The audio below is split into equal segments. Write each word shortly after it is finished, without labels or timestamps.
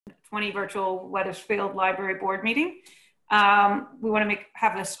20 virtual Weathersfield Library Board meeting. We want to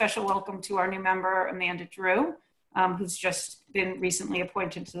have a special welcome to our new member, Amanda Drew, who's just been recently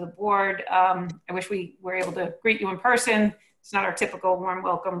appointed to the board. I wish we were able to greet you in person. It's not our typical warm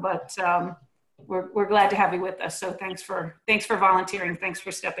welcome, but we're glad to have you with us. So thanks for volunteering. Thanks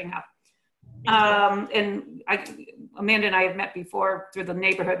for stepping up. And Amanda and I have met before through the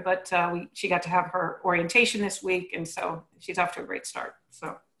neighborhood, but she got to have her orientation this week, and so she's off to a great start.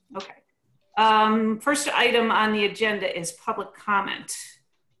 So, okay. First item on the agenda is public comment.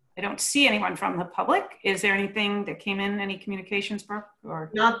 I don't see anyone from the public. Is there anything that came in, any communications, Brooke?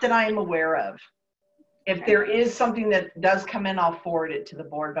 Or? Not that I am aware of. If there is something that does come in, I'll forward it to the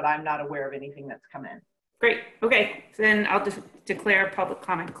board, but I'm not aware of anything that's come in. Great. Okay. Then I'll declare public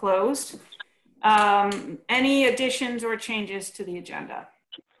comment closed. Any additions or changes to the agenda?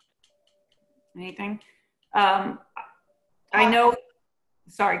 Anything? I know,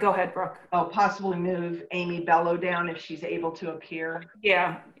 sorry, go ahead, Brooke. Oh, possibly move Amy Bello down if she's able to appear.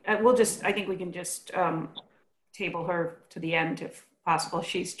 Yeah, I think we can just table her to the end if possible.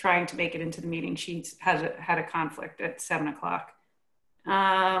 She's trying to make it into the meeting. She's had a conflict at 7 o'clock.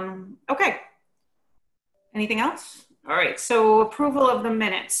 Okay. Anything else? All right, so approval of the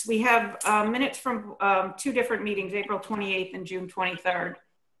minutes. We have minutes from two different meetings, April 28th and June 23rd.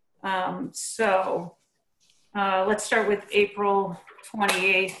 Let's start with April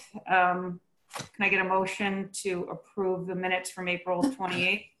 28th. Can I get a motion to approve the minutes from April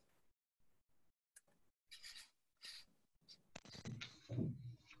 28th?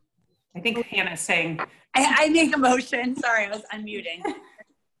 I think Hannah's saying. I make a motion. Sorry, I was unmuting.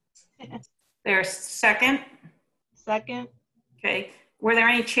 There's second? Second. Okay. Were there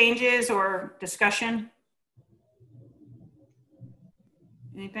any changes or discussion?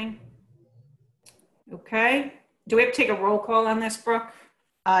 Anything? Okay. Do we have to take a roll call on this, Brooke?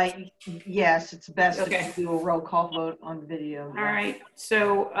 Yes, it's best okay. to do a roll call vote on video. All right.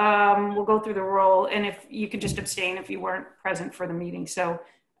 So we'll go through the roll, and if you could just abstain if you weren't present for the meeting. So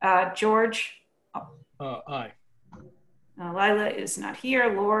George? Aye. Lila is not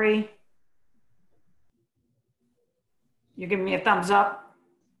here. Lori? You're giving me a thumbs up.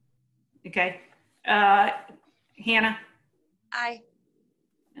 Okay. Hannah? Aye.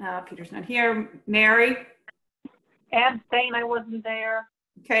 Peter's not here. Mary? Abstain, I wasn't there.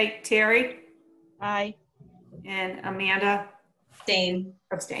 Okay. Terry? Aye. And Amanda? Abstain.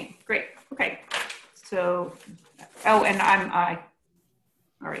 Abstain. Great. Okay. So, oh, and I'm aye.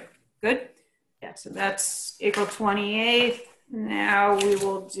 All right. Good. Yeah, so that's April 28th. Now we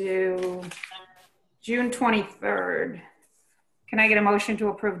will do June 23rd. Can I get a motion to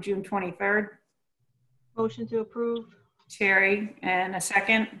approve June 23rd? Motion to approve. Terry, and a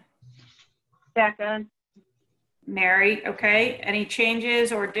second? Second. Mary, okay. Any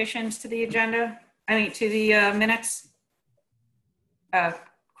changes or additions to the agenda? I mean, to the minutes?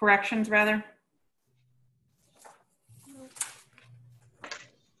 Corrections, rather?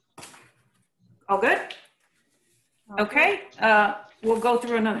 All good? Okay. We'll go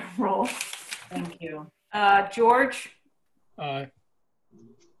through another roll. Thank you. George? Aye.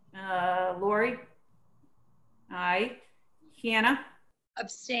 Lori? Aye. Hannah?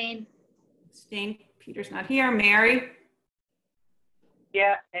 Abstain. Abstain. Peter's not here. Mary?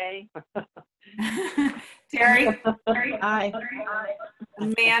 Yeah, A. Terry? Aye.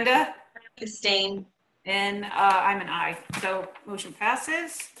 Amanda? Abstain. And I'm an aye. So motion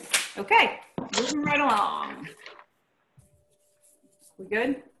passes. Okay, moving right along. We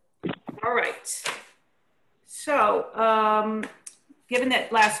good? All right. So given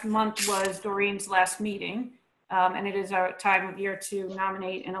that last month was Doreen's last meeting, and it is our time of year to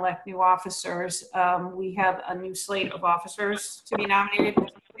nominate and elect new officers, we have a new slate of officers to be nominated.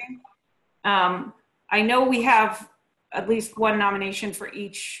 I know we have at least one nomination for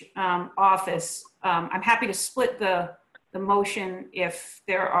each office. I'm happy to split the motion if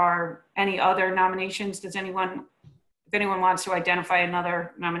there are any other nominations. If anyone wants to identify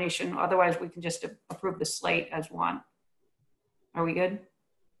another nomination, otherwise we can just approve the slate as one. Are we good?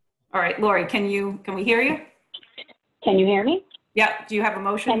 All right, Lori, can we hear you? Can you hear me? Yeah, do you have a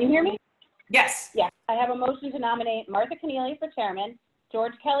motion? Can you hear me? Yes. Yes, I have a motion to nominate Martha Keneally for chairman,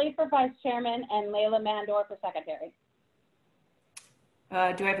 George Kelly for vice chairman, and Layla Mandor for secretary.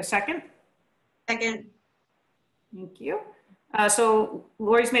 Do I have a second? Second. Thank you. So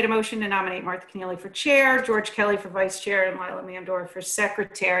Lori's made a motion to nominate Martha Keneally for chair, George Kelly for vice chair, and Layla Mandor for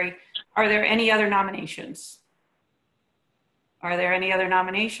secretary. Are there any other nominations? Are there any other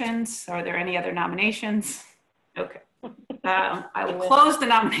nominations? Are there any other nominations? Okay. I will close the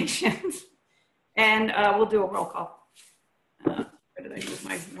nominations and we'll do a roll call for Where did I move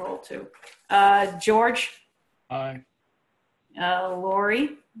my roll to? George, Aye.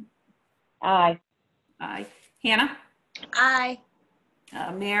 Lori, Aye. aye. Hannah, Aye.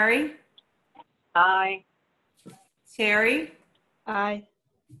 Mary, Aye. Terry, Aye.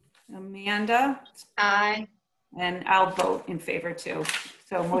 Amanda, Aye. and I'll vote in favor too.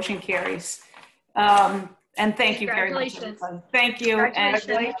 So motion carries. And thank you very much. Congratulations. Everybody. Thank you. And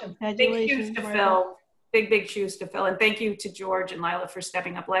Congratulations. big shoes Congratulations, to Martha. fill. Big shoes to fill. And thank you to George and Lila for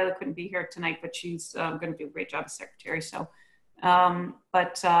stepping up. Lila couldn't be here tonight, but she's going to do a great job as secretary. So,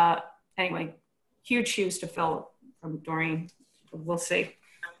 anyway, huge shoes to fill from Doreen. We'll see.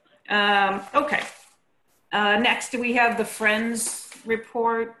 Okay. Next, we have the Friends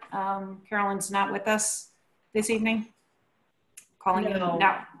report. Carolyn's not with us this evening. Calling you? No.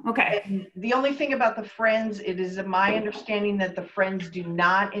 No. Okay. And the only thing about the Friends, it is my understanding that the Friends do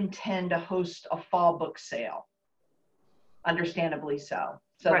not intend to host a fall book sale. Understandably so.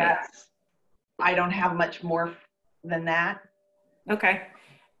 So Right. I don't have much more than that. Okay.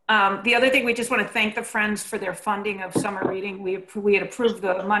 The other thing, we just want to thank the Friends for their funding of summer reading. We had approved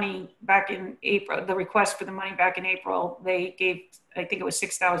the money back in April, the request for the money back in April. They gave, I think it was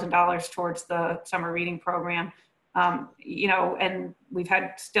 $6,000 towards the summer reading program. And we've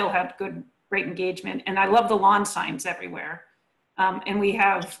still had great engagement. And I love the lawn signs everywhere. And we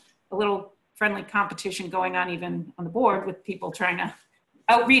have a little friendly competition going on even on the board with people trying to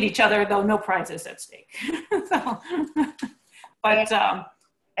outread each other, though no prizes at stake.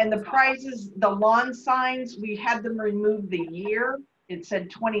 And the prizes, the lawn signs, we had them remove the year. It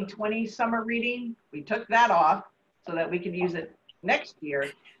said 2020 summer reading. We took that off so that we could use it next year.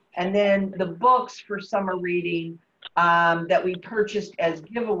 And then the books for summer reading that we purchased as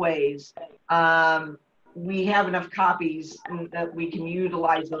giveaways, we have enough copies that we can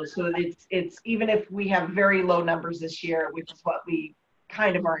utilize those. So it's even if we have very low numbers this year, which is what we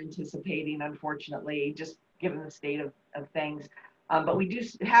kind of are anticipating, unfortunately, just given the state of things. But we do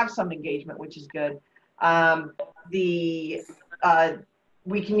have some engagement, which is good.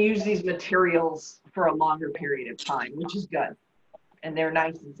 We can use these materials for a longer period of time, which is good. And they're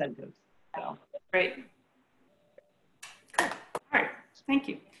nice incentives. So. Great. Cool. All right. Thank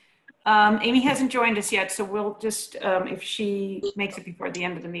you. Amy hasn't joined us yet, so we'll just, if she makes it before the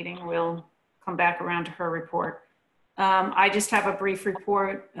end of the meeting, we'll come back around to her report. I just have a brief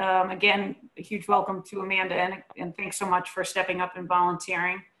report. Again, a huge welcome to Amanda, and thanks so much for stepping up and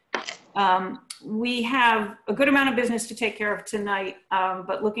volunteering. We have a good amount of business to take care of tonight,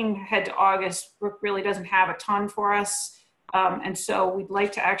 but looking ahead to August, Brooke really doesn't have a ton for us. And so we'd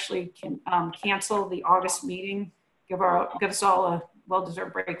like to actually cancel the August meeting, give us all a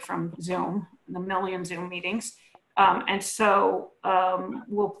well-deserved break from Zoom, the million Zoom meetings. And so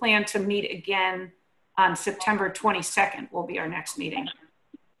we'll plan to meet again on September 22nd will be our next meeting.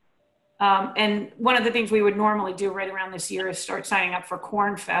 And one of the things we would normally do right around this year is start signing up for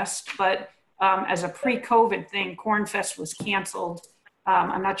Corn Fest, but as a pre-COVID thing, Corn Fest was canceled.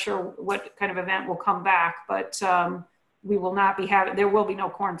 I'm not sure what kind of event will come back, but we will not be there will be no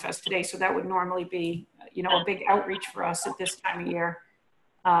Corn Fest today, so that would normally be, a big outreach for us at this time of year.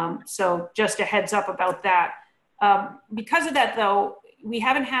 So just a heads up about that. Because of that, though, we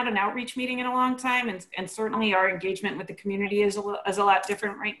haven't had an outreach meeting in a long time, and certainly our engagement with the community is a lot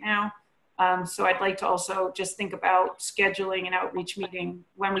different right now. So I'd like to also just think about scheduling an outreach meeting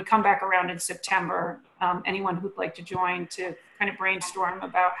when we come back around in September. Anyone who'd like to join to kind of brainstorm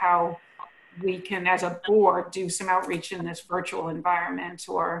about how we can, as a board, do some outreach in this virtual environment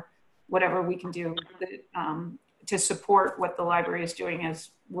or whatever we can do to support what the library is doing, as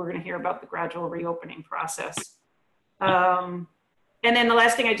we're going to hear about the gradual reopening process. And then the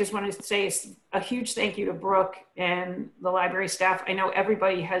last thing I just wanted to say is a huge thank you to Brooke and the library staff. I know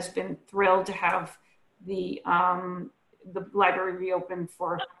everybody has been thrilled to have the library reopen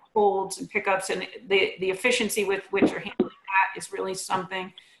for holds and pickups, and the efficiency with which you're handling that is really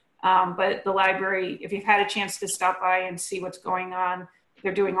something. But the library, if you've had a chance to stop by and see what's going on,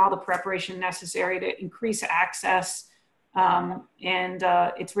 they're doing all the preparation necessary to increase access. It's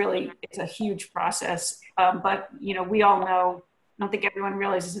a huge process. But we all know, I don't think everyone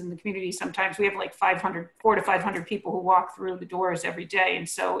realizes in the community, sometimes we have like 400 to 500 people who walk through the doors every day. And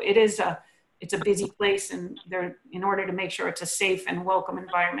so it's a busy place, and in order to make sure it's a safe and welcome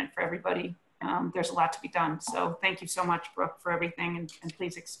environment for everybody, there's a lot to be done. So thank you so much, Brooke, for everything. And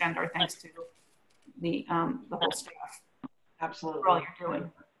please extend our thanks to the whole staff. Absolutely. For all you're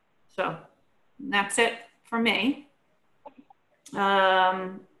doing. So that's it for me.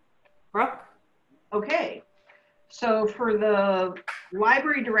 Brooke? Okay. So for the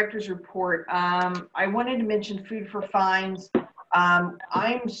library director's report, I wanted to mention Food for Fines.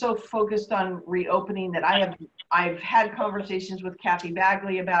 I'm so focused on reopening that I've had conversations with Kathy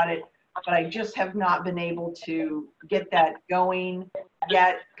Bagley about it, but I just have not been able to get that going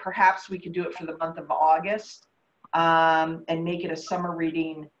yet. Perhaps we could do it for the month of August, and make it a summer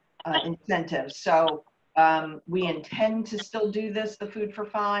reading incentive. So we intend to still do this, the Food for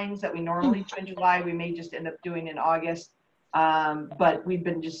Fines that we normally do in July. We may just end up doing in August, but we've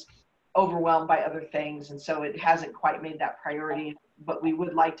been just overwhelmed by other things, and so it hasn't quite made that priority, but we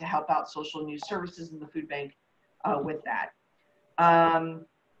would like to help out Social News Services and the food bank with that.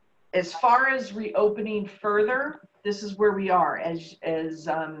 As far as reopening further, this is where we are. As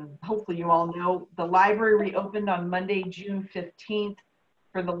hopefully you all know, the library reopened on Monday, June 15th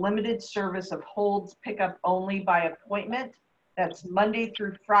for the limited service of holds pickup only by appointment. That's Monday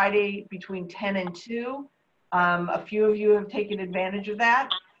through Friday between 10 and 2. A few of you have taken advantage of that.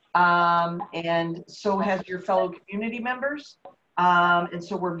 And so has your fellow community members. And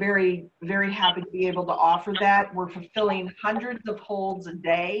so we're very, very happy to be able to offer that. We're fulfilling hundreds of holds a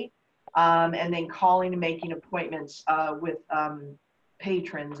day, and then calling and making appointments with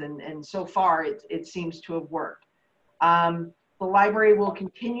patrons. And so far it seems to have worked. The library will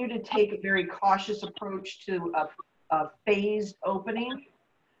continue to take a very cautious approach to a phased opening.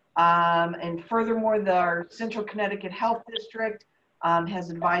 And furthermore, our Central Connecticut Health District has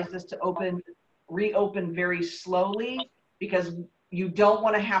advised us to reopen very slowly, because you don't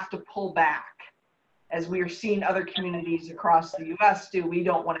want to have to pull back. As we are seeing other communities across the US do, we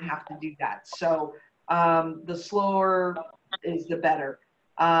don't want to have to do that. So the slower is the better.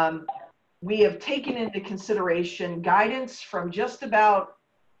 We have taken into consideration guidance from just about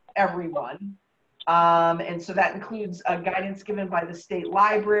everyone. And so that includes guidance given by the state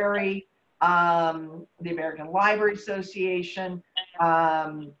library, the American Library Association,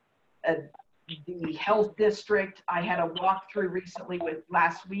 the health district. I had a walkthrough recently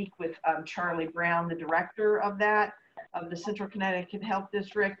last week with Charlie Brown, the director of the Central Connecticut Health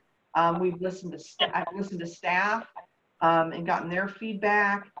District. I've listened to staff and gotten their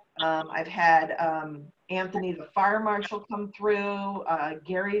feedback. I've had Anthony, the fire marshal, come through,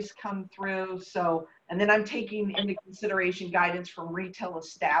 Gary's come through. So, and then I'm taking into consideration guidance from retail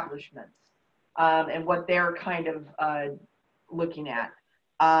establishments and what they're kind of looking at.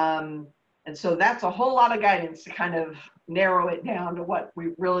 And so that's a whole lot of guidance to kind of narrow it down to what we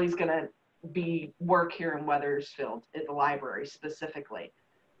really is going to be work here in Wethersfield at the library specifically.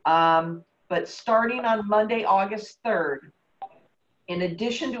 But starting on Monday, August 3rd, in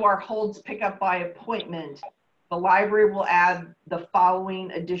addition to our holds pickup by appointment, the library will add the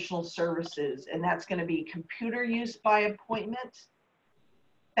following additional services, and that's going to be computer use by appointment,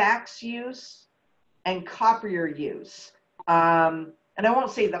 fax use, and copier use. And I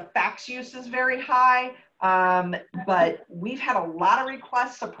won't say the fax use is very high, but we've had a lot of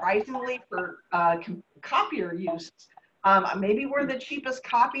requests, surprisingly, for copier use. Maybe we're the cheapest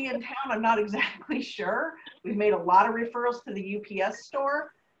copy in town. I'm not exactly sure. We've made a lot of referrals to the UPS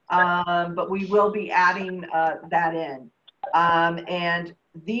store, but we will be adding that in. And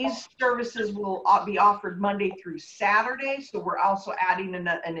these services will be offered Monday through Saturday, so we're also adding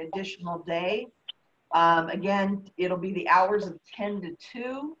an additional day. Again, it'll be the hours of 10 to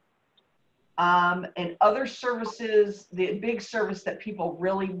 2. And other services, the big service that people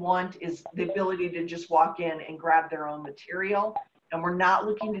really want is the ability to just walk in and grab their own material. And we're not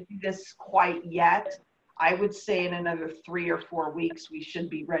looking to do this quite yet. I would say in another 3 or 4 weeks, we should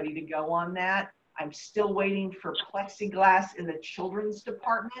be ready to go on that. I'm still waiting for plexiglass in the children's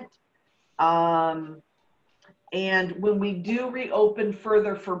department. And when we do reopen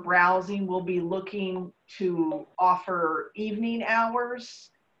further for browsing, we'll be looking to offer evening hours,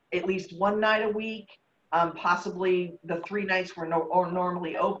 at least one night a week, possibly the 3 nights we're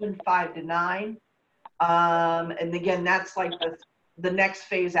normally open, 5 to 9. And again, that's like the next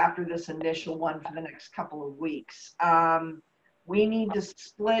phase after this initial one for the next couple of weeks. We need to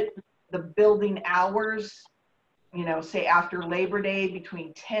split the building hours, you know, say after Labor Day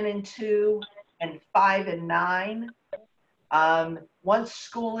between 10 and 2 and 5 and 9. Once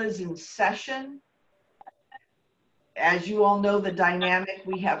school is in session, as you all know, the dynamic,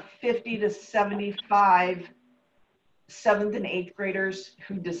 we have 50 to 75 7th and 8th graders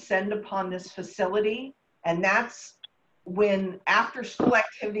who descend upon this facility. And that's when after school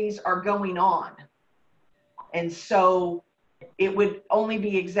activities are going on. And so it would only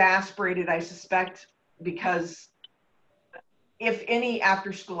be exacerbated, I suspect, because if any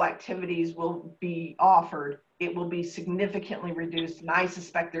after school activities will be offered, it will be significantly reduced. And I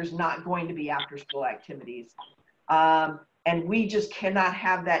suspect there's not going to be after school activities. And we just cannot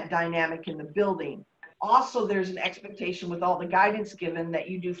have that dynamic in the building. Also, there's an expectation with all the guidance given that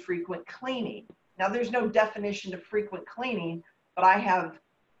you do frequent cleaning. Now, there's no definition of frequent cleaning, but I have,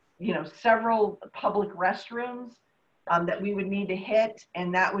 several public restrooms that we would need to hit,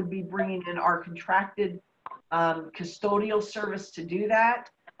 and that would be bringing in our contracted custodial service to do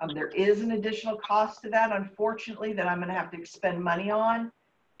that. There is an additional cost to that, unfortunately, that I'm going to have to expend money on.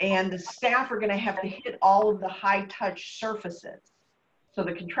 And the staff are going to have to hit all of the high touch surfaces. So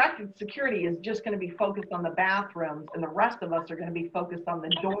the contracted security is just going to be focused on the bathrooms, and the rest of us are going to be focused on the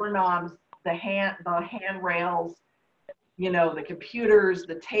doorknobs, the handrails, the computers,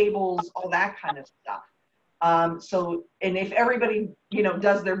 the tables, all that kind of stuff. And if everybody,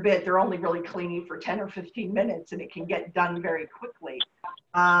 does their bit, they're only really cleaning for 10 or 15 minutes and it can get done very quickly.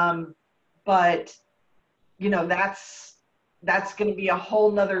 But, that's going to be a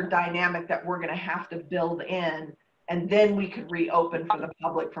whole nother dynamic that we're going to have to build in. And then we could reopen for the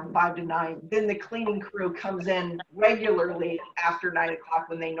public from 5 to 9. Then the cleaning crew comes in regularly after 9 o'clock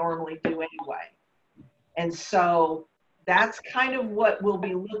when they normally do anyway. And so that's kind of what we'll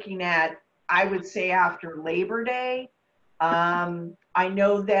be looking at, I would say, after Labor Day. I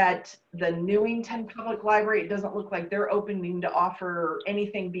know that the Newington Public Library, it doesn't look like they're opening to offer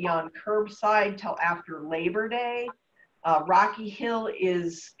anything beyond curbside till after Labor Day. Rocky Hill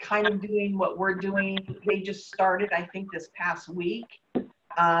is kind of doing what we're doing. They just started, I think, this past week.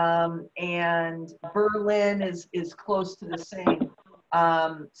 And Berlin is close to the same.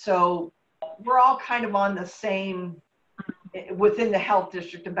 So we're all kind of on the same, within the health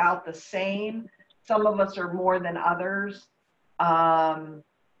district, about the same. Some of us are more than others. So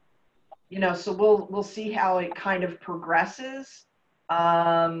we'll see how it kind of progresses.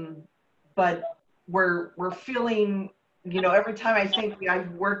 But we're feeling, every time I think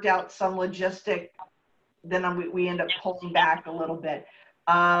I've worked out some logistic, then we end up pulling back a little bit.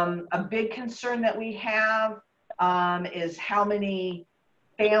 A big concern that we have is how many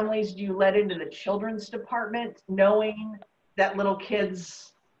families do you let into the children's department, knowing that little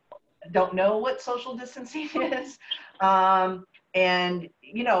kids don't know what social distancing is. And,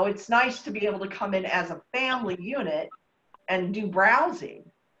 it's nice to be able to come in as a family unit and do browsing.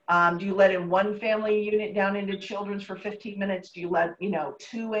 Do you let in one family unit down into children's for 15 minutes? Do you let,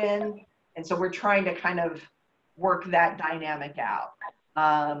 2 in? And so we're trying to kind of work that dynamic out.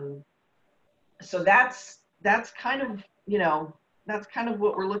 So that's kind of, that's kind of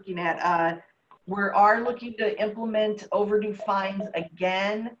what we're looking at. We are looking to implement overdue fines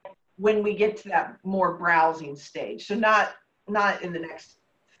again when we get to that more browsing stage. So not in the next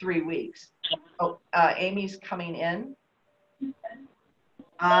 3 weeks. Oh, Amy's coming in.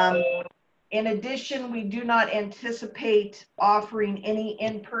 In addition, we do not anticipate offering any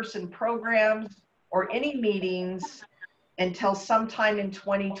in-person programs or any meetings until sometime in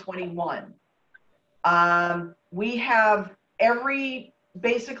 2021. We have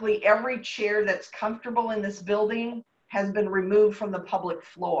basically every chair that's comfortable in this building has been removed from the public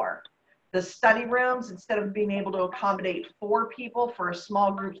floor. The study rooms, instead of being able to accommodate 4 people for a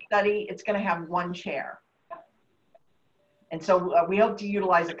small group study, it's going to have 1 chair. And so we hope to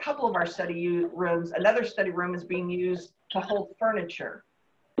utilize a couple of our study rooms. Another study room is being used to hold furniture.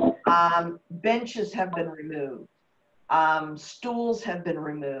 Benches have been removed. Stools have been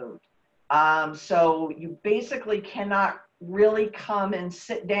removed. So you basically cannot really come and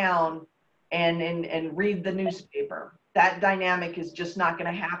sit down and read the newspaper. That dynamic is just not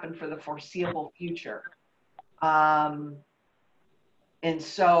going to happen for the foreseeable future. And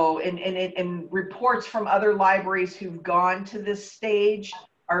so, and reports from other libraries who've gone to this stage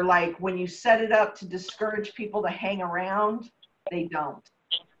are like, when you set it up to discourage people to hang around, they don't.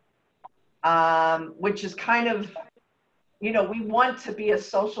 Which is kind of, we want to be a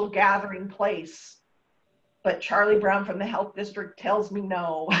social gathering place, but Charlie Brown from the health district tells me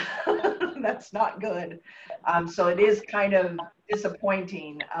no, that's not good. So it is kind of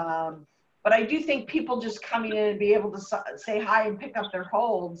disappointing. But I do think people just coming in and be able to say hi and pick up their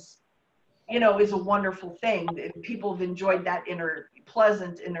holds, is a wonderful thing. People have enjoyed that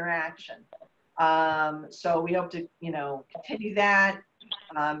pleasant interaction. So we hope to, continue that,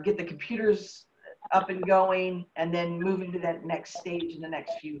 get the computers up and going, and then move into that next stage in the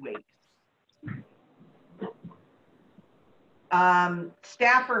next few weeks.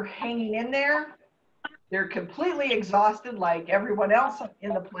 Staff are hanging in there. They're completely exhausted like everyone else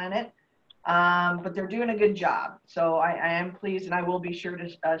in the planet. But they're doing a good job. So I am pleased, and I will be sure to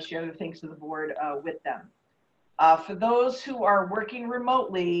share the thanks to the board with them. For those who are working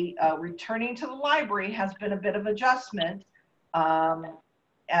remotely, returning to the library has been a bit of adjustment.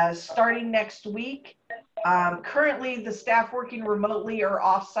 As starting next week, Currently, the staff working remotely are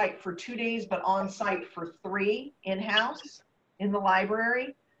off-site for 2 days, but on-site for 3 in-house in the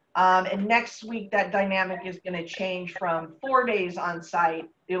library. And next week, that dynamic is going to change from 4 days on-site.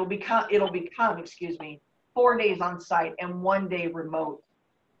 It'll become, excuse me, 4 days on-site and 1 day remote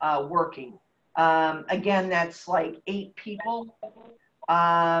working. Again, that's like 8 people.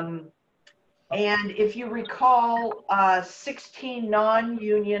 And if you recall, 16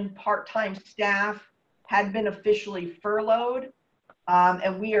 non-union part-time staff had been officially furloughed,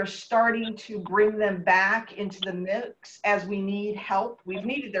 and we are starting to bring them back into the mix as we need help. We've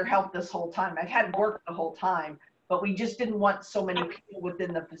needed their help this whole time. I've had work the whole time, but we just didn't want so many people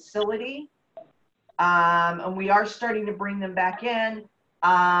within the facility. And we are starting to bring them back in.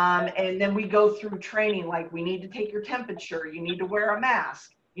 And then we go through training, like we need to take your temperature, you need to wear a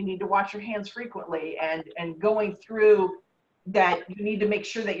mask, you need to wash your hands frequently, and going through that you need to make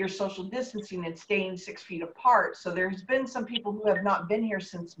sure that you're social distancing and staying 6 feet apart. So there's been some people who have not been here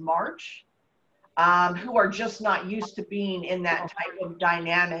since March, who are just not used to being in that type of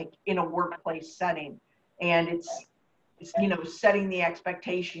dynamic in a workplace setting. And it's you know, setting the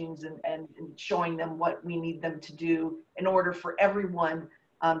expectations and showing them what we need them to do in order for everyone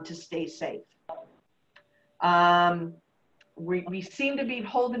to stay safe. We seem to be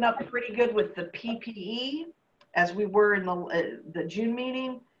holding up pretty good with the PPE as we were in the June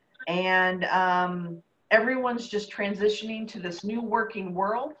meeting, and everyone's just transitioning to this new working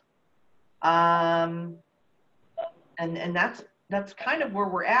world, and that's kind of where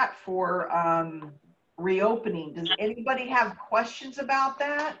we're at for reopening. Does anybody have questions about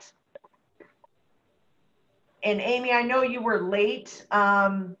that? And Amy, I know you were late,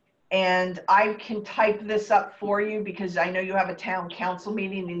 and I can type this up for you because I know you have a town council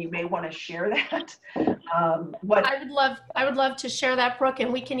meeting and you may want to share that. I would love to share that, Brooke,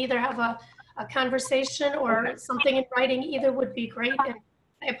 and we can either have a conversation or something in writing. Either would be great. And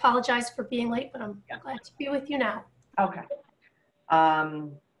I apologize for being late, but I'm glad to be with you now. Okay.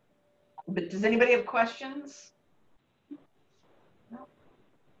 But does anybody have questions? No?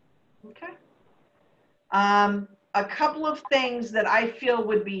 Okay. A couple of things that I feel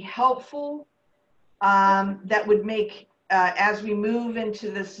would be helpful that would make, as we move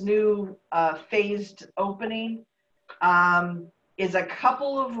into this new phased opening, is a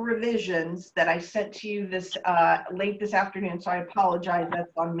couple of revisions that I sent to you this late this afternoon, so I apologize,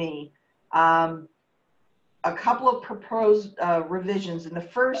 that's on me. A couple of proposed revisions, and the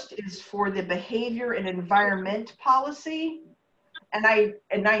first is for the behavior and environment policy, and I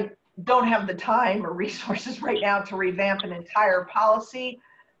don't have the time or resources right now to revamp an entire policy,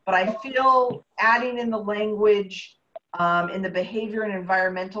 but I feel adding in the language in the behavior and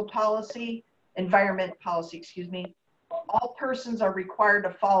environment policy, excuse me, all persons are required to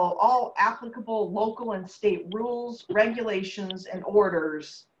follow all applicable local and state rules, regulations, and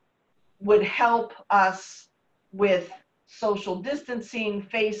orders, would help us with social distancing,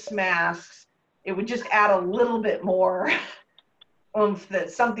 face masks. It would just add a little bit more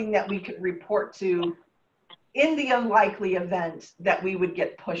that's something that we could report to in the unlikely event that we would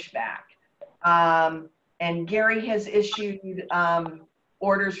get pushback. And Gary has issued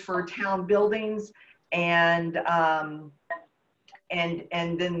orders for town buildings, and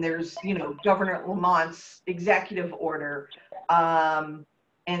then there's, you know, Governor Lamont's executive order.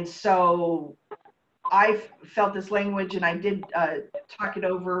 And so I felt this language, and I did talk it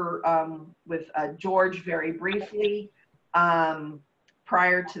over with George very briefly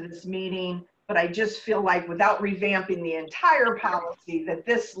prior to this meeting, but I just feel like without revamping the entire policy, that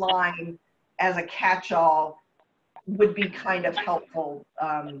this line as a catch-all would be kind of helpful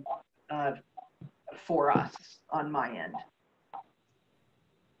for us on my end.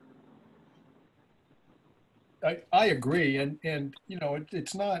 I agree, and you know,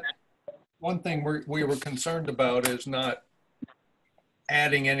 it's not, one thing we were concerned about is not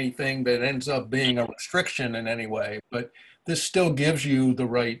adding anything that ends up being a restriction in any way, but this still gives you the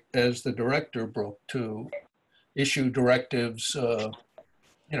right, as the director, Brooke, to issue directives,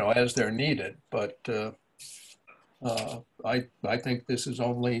 you know, as they're needed. But I think this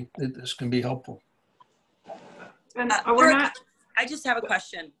this can be helpful. And Brooke, not. I just have a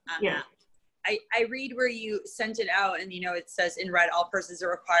question on that. I read where you sent it out, and you know it says in red, all persons are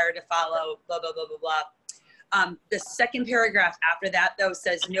required to follow blah blah blah blah blah. The second paragraph after that though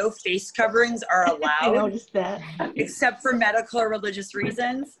says no face coverings are allowed. I noticed that. Except for medical or religious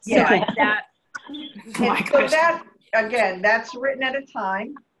reasons. Yeah. So So that, again, that's written at a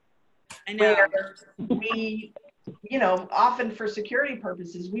time. I know. Where we, you know, often for security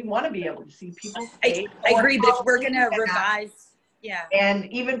purposes, we want to be able to see people. I agree, but if we're gonna revise Yeah. And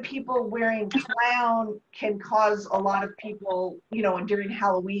even people wearing clown can cause a lot of people, you know, during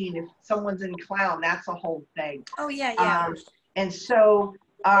Halloween, if someone's in clown, that's a whole thing. Oh, yeah, yeah. And so,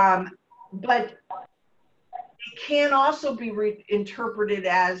 but it can also be interpreted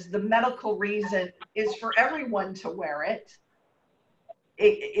as the medical reason is for everyone to wear it.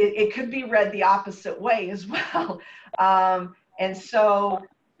 It could be read the opposite way as well. And so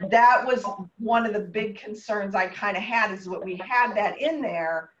that was one of the big concerns I kind of had, is what we had that in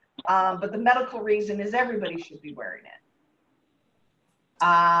there, but the medical reason is everybody should be wearing it.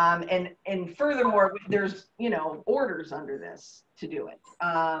 And furthermore, there's, you know, orders under this to do it.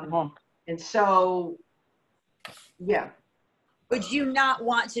 And so, yeah. Would you not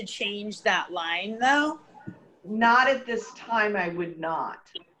want to change that line though? Not at this time, I would not.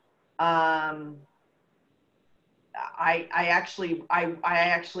 I actually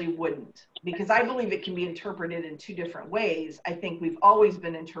wouldn't, because I believe it can be interpreted in two different ways. I think we've always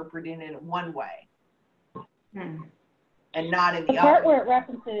been interpreting it in one way and not in the other. Part where it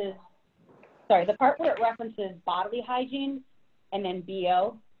references, the part where it references bodily hygiene and then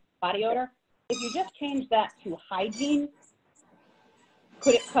BO, body odor, if you just change that to hygiene,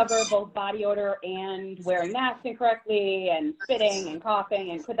 could it cover both body odor and wearing masks incorrectly and spitting and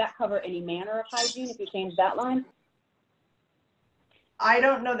coughing? And could that cover any manner of hygiene if you change that line? I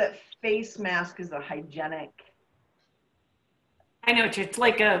don't know that face mask is a hygienic. I know it's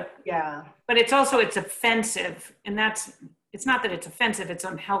like a, Yeah. but it's also, it's offensive, and it's not that it's offensive, it's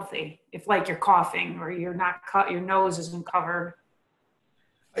unhealthy. If like you're coughing or you're not, your nose isn't covered.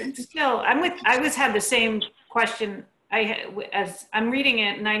 Still, I was had the same question. As I'm reading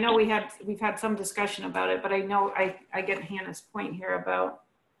it, and I know we've had some discussion about it, but I know I get Hannah's point here about.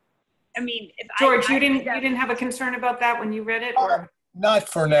 I mean, George, you didn't have a concern about that when you read it, or? Not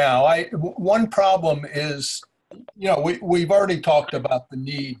for now. One problem is, you know, we've already talked about the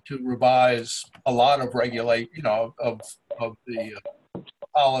need to revise a lot of of the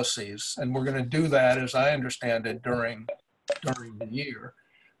policies, and we're going to do that, as I understand it, during the year.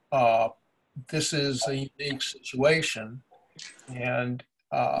 This is a unique situation, and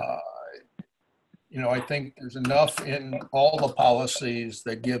you know, I think there's enough in all the policies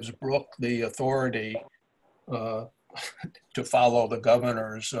that gives Brooke the authority to follow the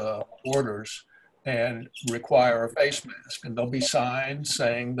governor's orders and require a face mask, and there'll be signs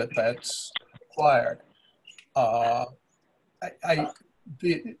saying that that's required.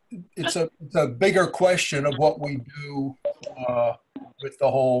 It's a bigger question of what we do with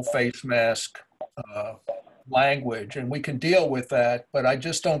the whole face mask language, and we can deal with that, but I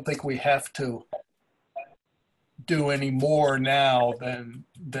just don't think we have to do any more now than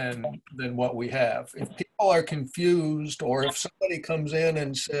what we have. If people are confused, or if somebody comes in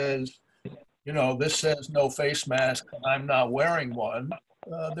and says, you know, this says no face mask, and I'm not wearing one,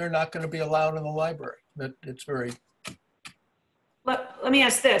 they're not going to be allowed in the library. It's very. Let me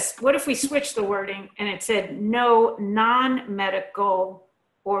ask this. What if we switch the wording and it said no non-medical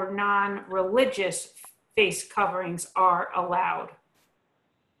or non-religious face coverings are allowed?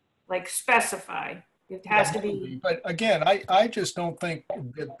 Like specify. It has to be. But again, I just don't think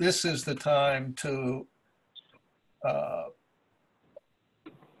that this is the time to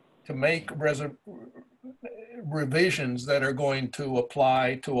make revisions that are going to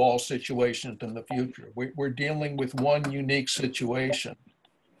apply to all situations in the future. We're dealing with one unique situation.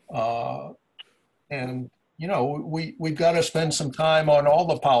 And, you know, we've got to spend some time on all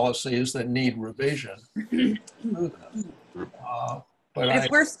the policies that need revision. But if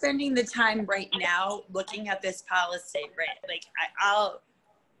we're spending the time right now looking at this policy, right, like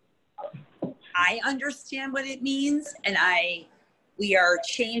I understand what it means, and we are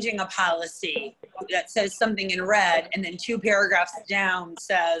changing a policy that says something in red, and then 2 paragraphs down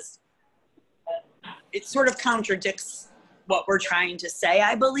says, it sort of contradicts what we're trying to say,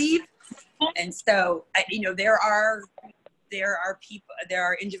 I believe. And so, you know, there are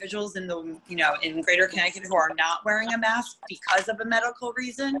individuals in the, you know, in Greater Connecticut who are not wearing a mask because of a medical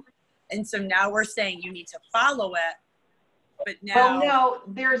reason. And so now we're saying you need to follow it, but now. Well, no,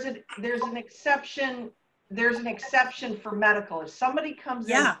 there's an exception. There's an exception for medical. If somebody comes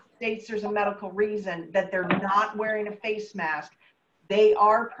in and states there's a medical reason that they're not wearing a face mask, they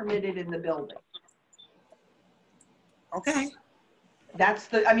are permitted in the building. Okay. That's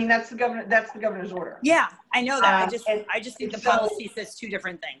the governor's order. Yeah, I know that. I just think the so, policy says 2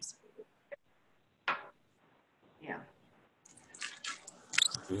 different things. Yeah.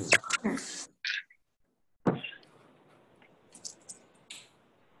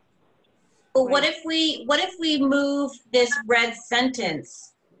 Well, what if we move this red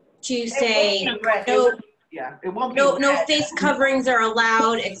sentence to say Yeah, it won't be. No red. face coverings are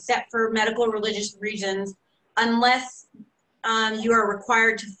allowed except for medical religious reasons unless you are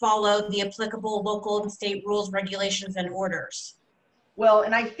required to follow the applicable local and state rules, regulations, and orders. Well,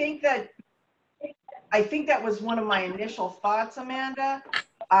 and I think that was one of my initial thoughts, Amanda,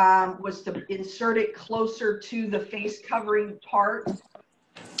 was to insert it closer to the face covering part.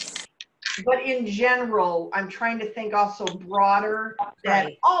 But in general, I'm trying to think also broader that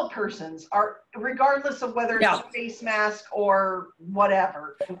Right. all persons are, regardless of whether it's Yeah. a face mask or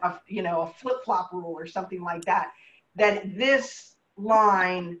whatever, a flip-flop rule or something like that, that this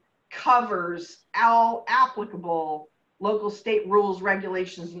line covers all applicable local state rules,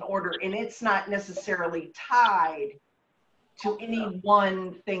 regulations, and order, and it's not necessarily tied to any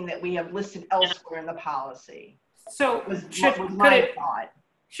one thing that we have listed elsewhere in the policy. So Was should, what was could my it, thought.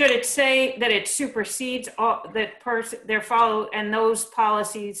 should it say that it supersedes all, that person, their follow, and those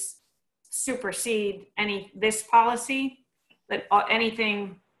policies supersede this policy? That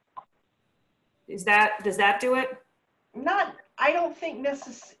anything, does that do it? I don't think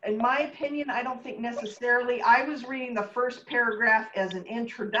in my opinion, I don't think necessarily. I was reading the first paragraph as an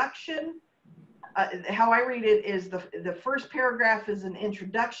introduction. How I read it is the first paragraph is an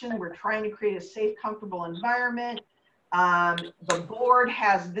introduction. We're trying to create a safe, comfortable environment. The board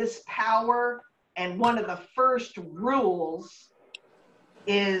has this power, and one of the first rules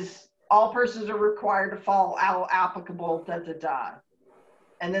is all persons are required to follow all applicable,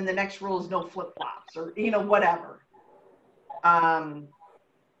 and then the next rule is no flip-flops or whatever.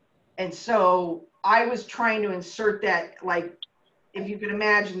 And so I was trying to insert that, like, if you could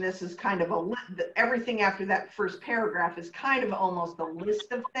imagine, this is kind of everything after that first paragraph is kind of almost a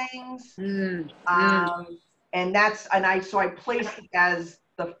list of things. So I placed it as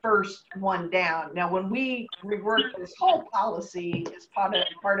the first one down. Now, when we reworked this whole policy as part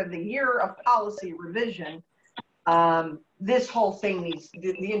of the year of policy revision, this whole thing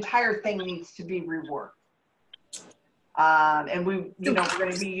the entire thing needs to be reworked. And we're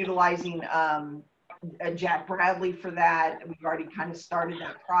going to be utilizing Jack Bradley for that. We've already kind of started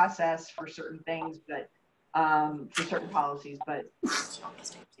that process for certain things, but for certain policies, but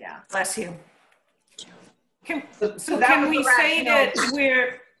yeah. Bless you. Can So that can was we the say that rationale.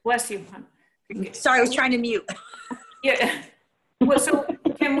 we're, bless you, hon. Sorry, I was trying to mute. Yeah. Well, so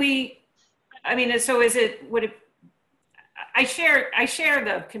can we, I mean, so I share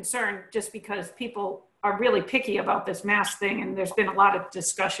the concern just because people are really picky about this mask thing, and there's been a lot of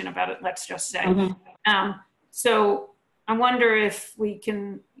discussion about it, let's just say. So I wonder if we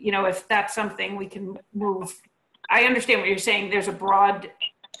can, if that's something we can move. I understand what you're saying. There's a broad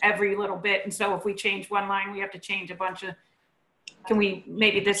every little bit. And so if we change one line, we have to change a bunch of,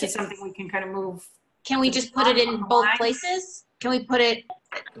 maybe this is something we can kind of move. Can we just put it in both places? Can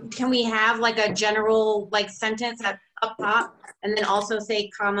we have like a general sentence up top and then also say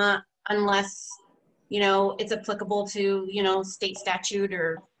comma unless, it's applicable to, state statute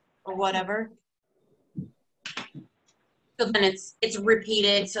or whatever? So then it's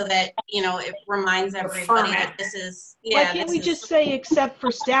repeated so that, it reminds everybody that this is, Why can't we just say except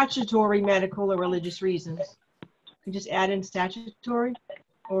for statutory, medical, or religious reasons? We just add in statutory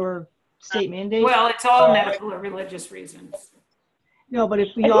or state mandate? Well, it's all medical or religious reasons. No, but if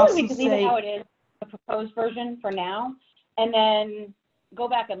I we think also we could leave it say, how it is, the proposed version for now, and then go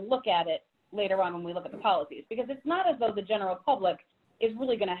back and look at it later on when we look at the policies, because it's not as though the general public is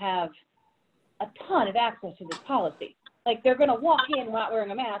really going to have a ton of access to this policy. Like, they're going to walk in not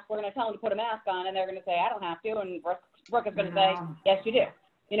wearing a mask, we're going to tell them to put a mask on, and they're going to say, I don't have to, and Brooke is going to say, yes, you do.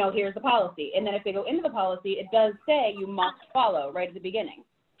 Here's the policy. And then if they go into the policy, it does say you must follow right at the beginning.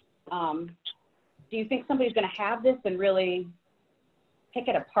 Do you think somebody's going to have this and really pick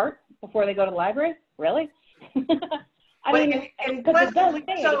it apart before they go to the library? Really? I mean, because it does say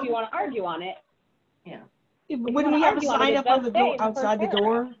it if you want to argue on it. Yeah. wouldn't we have a sign up on the door, outside the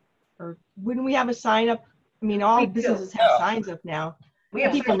door? Or wouldn't we have a sign up? I mean, all businesses have signs up now.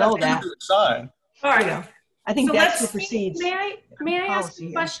 People know that. Sign. All right. I think So that let's supersedes. May I ask policy a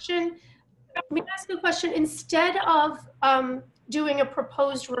here. question? May I ask a question? Instead of doing a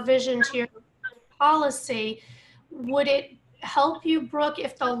proposed revision to your policy, would it help you, Brooke,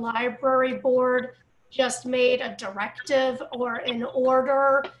 if the library board just made a directive or an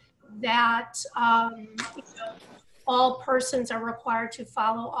order that all persons are required to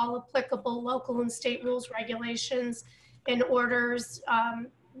follow all applicable local and state rules, regulations, and orders,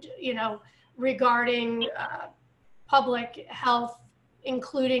 regarding public health,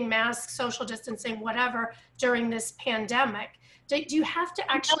 including masks, social distancing, whatever, during this pandemic? Do you have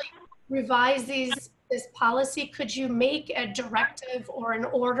to actually revise these this policy, could you make a directive or an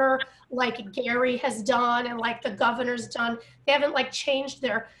order like Gary has done and like the governor's done? They haven't like changed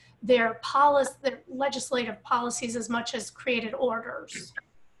their policy, their legislative policies as much as created orders.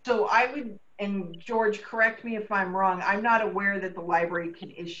 So I would, and George, correct me if I'm wrong, I'm not aware that the library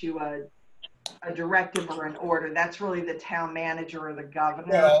can issue a directive or an order. That's really the town manager or the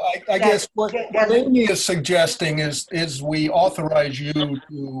governor. Well, I guess what Amy is suggesting is we authorize you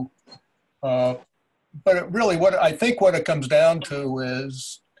to, but really I think what it comes down to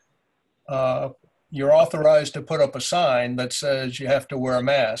is you're authorized to put up a sign that says you have to wear a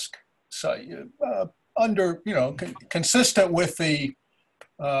mask. So under, consistent with the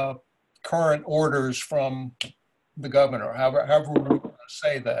current orders from the governor, however we want to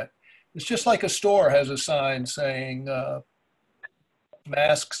say that. It's just like a store has a sign saying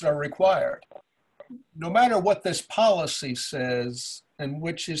masks are required. No matter what this policy says, and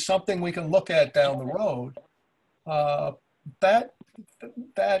which is something we can look at down the road, that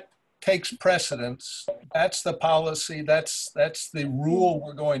takes precedence. That's the policy. That's the rule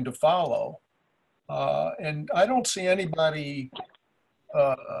we're going to follow. And I don't see anybody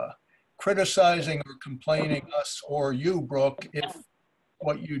criticizing or complaining us or you, Brooke, if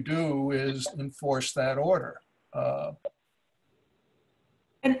what you do is enforce that order.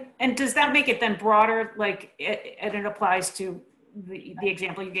 And does that make it then broader, like it applies to the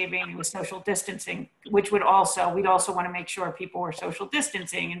example you gave, Amy, with social distancing, which we'd also want to make sure people were social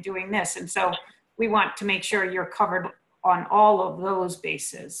distancing and doing this. And so we want to make sure you're covered on all of those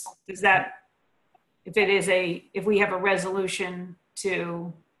bases. Does that, if we have a resolution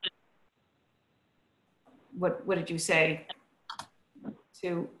to, what did you say?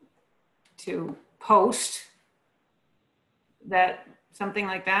 To post that, something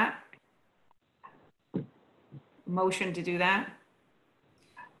like that? Motion to do that?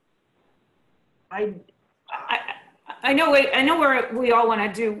 I know we all want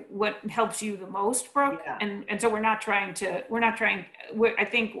to do what helps you the most, Brooke, yeah. and so I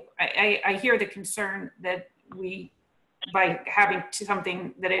think I hear the concern that by having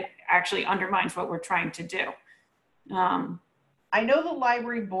something that it actually undermines what we're trying to do. I know the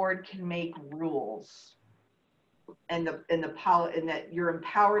library board can make rules, and that you're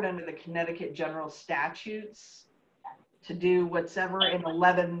empowered under the Connecticut general statutes to do whatever in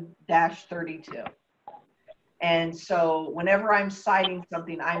 11-32. And so whenever I'm citing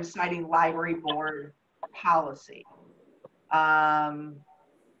something, I'm citing library board policy. I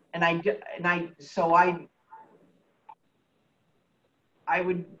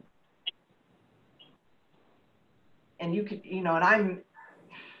would, and you could, and I'm,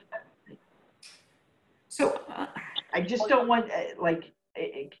 so I just don't want,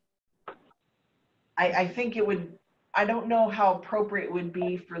 I think it would, I don't know how appropriate it would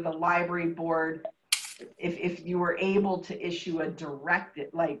be for the library board if you were able to issue a directive,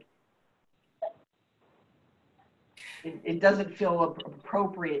 it doesn't feel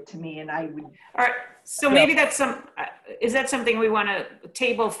appropriate to me, and I would. All right, so maybe that's is that something we want to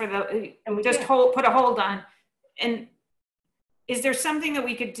table for put a hold on? And is there something that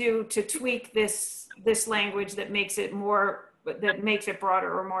we could do to tweak this language that makes it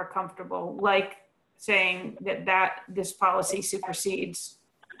broader or more comfortable, like saying that this policy supersedes,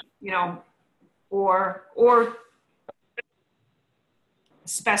 or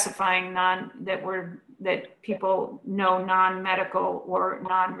specifying that people know non-medical or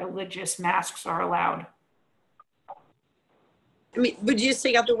non-religious masks are allowed? I mean, would you just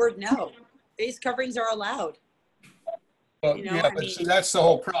take out the word no? Face coverings are allowed. Well, that's the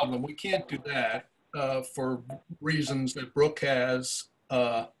whole problem. We can't do that for reasons that Brooke has,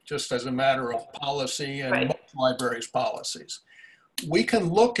 just as a matter of policy and right. Most libraries' policies. We can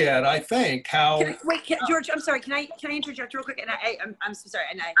look at, I think, how. George, I'm sorry. Can I interject real quick? And I'm so sorry.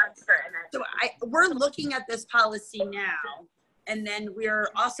 We're looking at this policy now, and then we're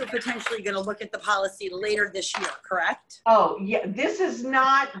also potentially going to look at the policy later this year. Correct? Oh yeah, this is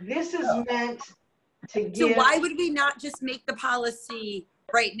meant to give. So why would we not just make the policy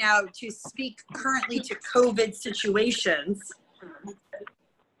right now to speak currently to COVID situations?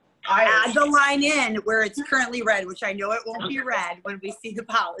 Add the line in where it's currently read, which I know it won't be read when we see the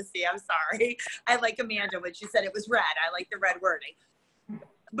policy. I'm sorry. I like Amanda when she said it was read. I like the red wording.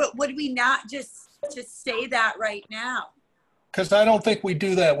 But would we not just say that right now? Because I don't think we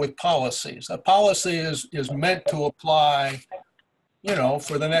do that with policies. A policy is meant to apply,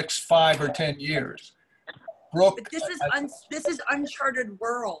 for the next 5 or 10 years. Brooke, but this is uncharted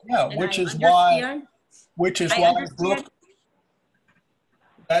world. Yeah, which is why Brooke.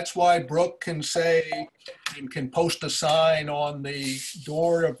 That's why Brooke can say and can post a sign on the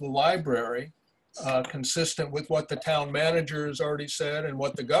door of the library consistent with what the town manager has already said and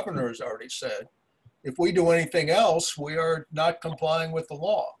what the governor has already said. If we do anything else, we are not complying with the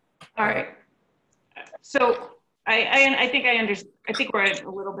law. All right. So I think I understand. I think we're at a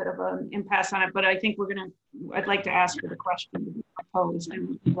little bit of an impasse on it, but I think I'd like to ask for the question to be proposed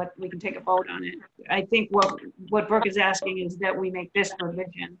and we can take a vote on it. I think what Brooke is asking is that we make this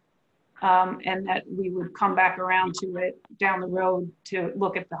revision and that we would come back around to it down the road to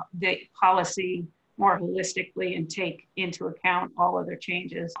look at the policy more holistically and take into account all other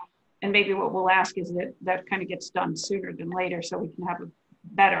changes. And maybe what we'll ask is that kind of gets done sooner than later so we can have a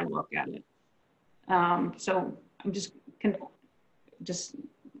better look at it. So I'm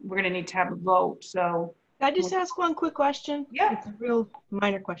we're going to need to have a vote. So Can I just ask one quick question? Yeah. It's a real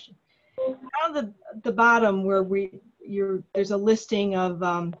minor question. Down the bottom where there's a listing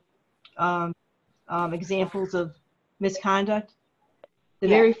of examples of misconduct. The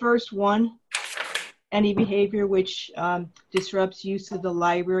very first one, any behavior which disrupts use of the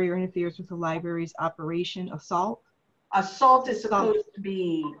library or interferes with the library's operation, assault. Assault is supposed to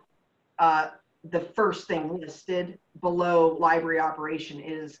be the first thing listed. Below library operation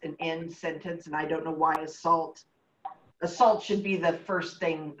is an end sentence, and I don't know why assault should be the first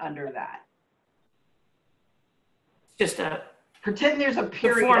thing under that. Just pretend there's a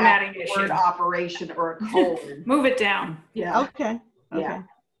period formatting after the word operation or a colon. Move it down. Yeah. Okay. Yeah.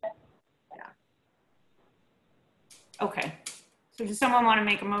 Okay. So does someone want to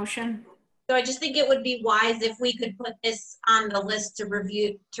make a motion? So I just think it would be wise if we could put this on the list to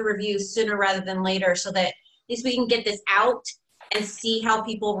review sooner rather than later, so that at least we can get this out and see how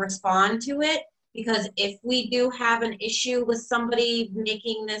people respond to it. Because if we do have an issue with somebody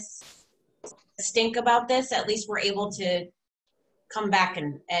making this stink about this, at least we're able to come back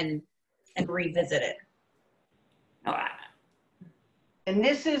and revisit it. And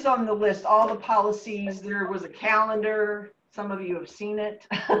this is on the list, all the policies. There was a calendar. Some of you have seen it.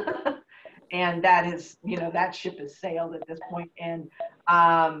 And that is, that ship has sailed at this point. And,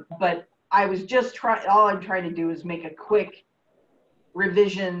 but I was just all I'm trying to do is make a quick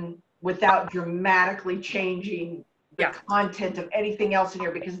revision without dramatically changing the content of anything else in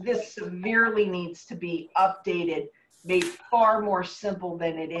here, because this severely needs to be updated, made far more simple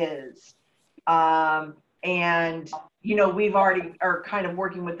than it is. And, we've already are kind of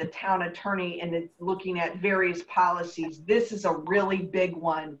working with the town attorney and looking at various policies. This is a really big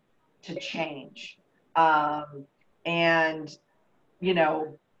one to change. And,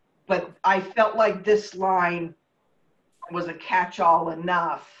 but I felt like this line was a catch-all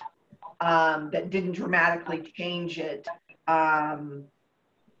enough that didn't dramatically change it.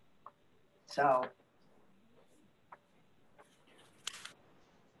 So.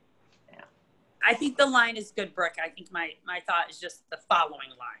 I think the line is good, Brooke. I think my thought is just the following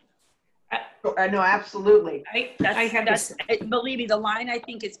line. No, absolutely. Believe me, the line I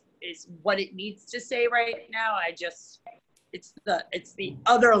think is what it needs to say right now. It's the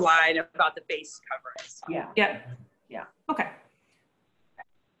other line about the base coverings. Yeah. Okay.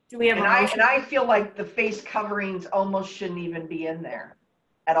 Do we have a motion? And I feel like the face coverings almost shouldn't even be in there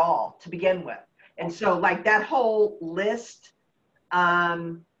at all to begin with. And so like that whole list,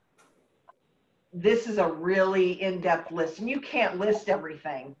 this is a really in-depth list, and you can't list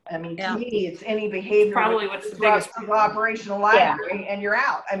everything. I mean, to me, it's any behavior probably what's the biggest operational library, and you're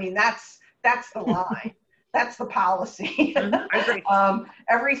out. I mean, that's the line. That's the policy. I agree.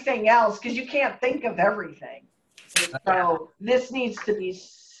 Everything else, because you can't think of everything. So this needs to be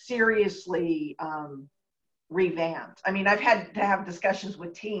seriously revamped. I mean, I've had to have discussions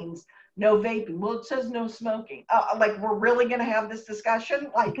with teens. No vaping. Well, it says no smoking. Like, we're really going to have this discussion?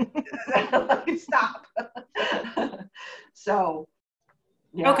 Like, stop. So,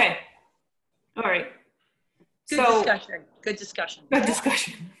 yeah. Okay. All right. Good discussion.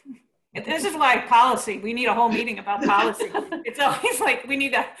 This is why policy, we need a whole meeting about policy. It's always like, we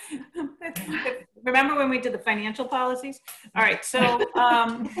need remember when we did the financial policies? All right. So,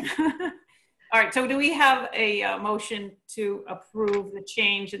 all right, so do we have a motion to approve the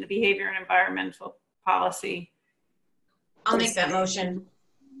change in the behavior and environmental policy? I'll make that motion.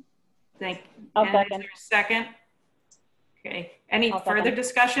 Thank you. I'll And second. is there a second? Okay, any further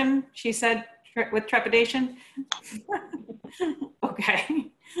discussion? She said with trepidation. Okay,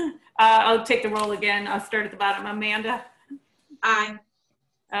 I'll take the roll again. I'll start at the bottom. Amanda? Aye.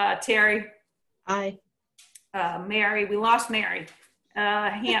 Terry? Aye. Mary, we lost Mary.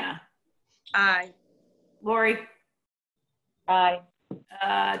 Hannah? Aye. Lori? Aye.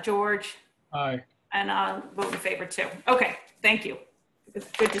 George? Aye. And I'll vote in favor too. Okay, thank you.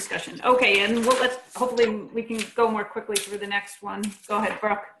 Good discussion. Okay, and hopefully we can go more quickly through the next one. Go ahead,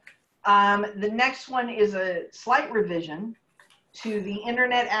 Brooke. The next one is a slight revision to the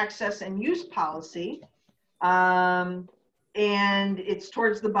internet access and use policy. And it's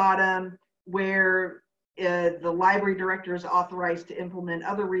towards the bottom where the library director is authorized to implement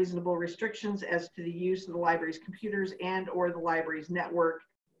other reasonable restrictions as to the use of the library's computers and or the library's network.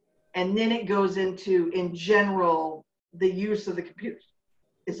 And then it goes into, in general, the use of the computers.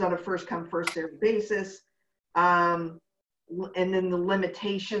 It's on a first come, first served basis. And then the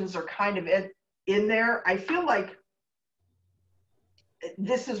limitations are kind of in there. I feel like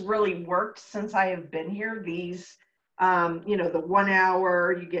this has really worked since I have been here. These, you know, the 1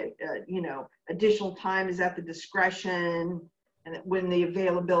 hour, you get, you know, additional time is at the discretion, and when the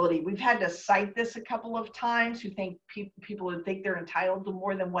availability, we've had to cite this a couple of times who think people would think they're entitled to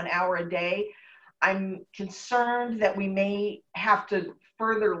more than 1 hour a day. I'm concerned that we may have to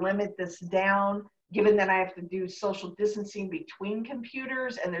further limit this down, given that I have to do social distancing between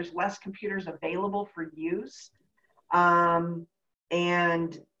computers and there's less computers available for use. And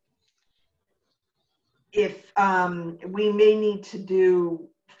if we may need to do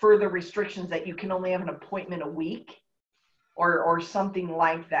further restrictions that you can only have an appointment a week or something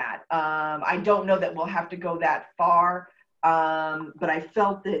like that. I don't know that we'll have to go that far, but I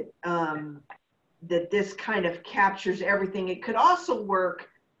felt that that this kind of captures everything. It could also work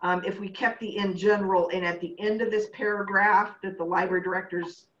if we kept the in general, and at the end of this paragraph that the library director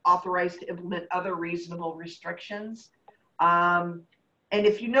is authorized to implement other reasonable restrictions. And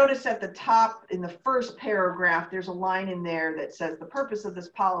if you notice at the top in the first paragraph, there's a line in there that says the purpose of this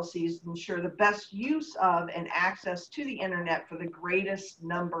policy is to ensure the best use of and access to the internet for the greatest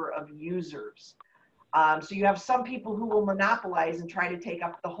number of users. So you have some people who will monopolize and try to take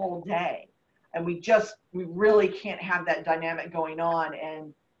up the whole day. And we really can't have that dynamic going on,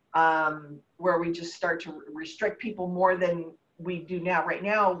 and where we just start to restrict people more than we do now. Right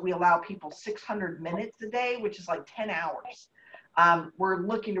now, we allow people 600 minutes a day, which is like 10 hours. We're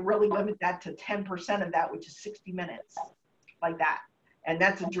looking to really limit that to 10% of that, which is 60 minutes, like that. And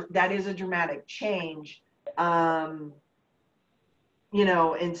that is a dramatic change. You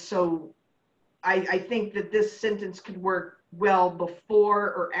know, and so I think that this sentence could work well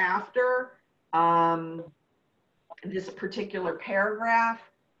before or after this particular paragraph.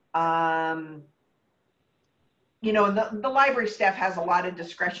 You know, the library staff has a lot of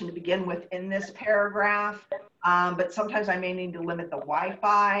discretion to begin with in this paragraph, but sometimes I may need to limit the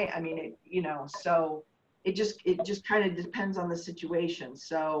Wi-Fi. I mean, you know, so it just kind of depends on the situation.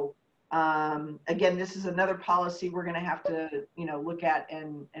 So again, this is another policy we're going to have to, you know, look at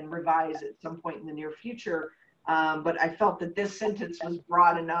and revise at some point in the near future. But I felt that this sentence was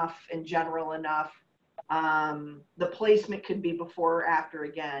broad enough and general enough. The placement could be before or after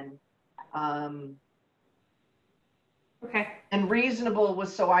again. Okay. And reasonable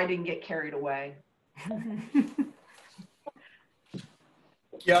was so I didn't get carried away.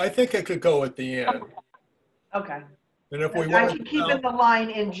 Yeah, I think it could go at the end. Okay. And if we I want can keep in the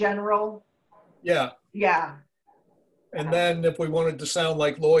line in general. yeah. Yeah. And then if we wanted to sound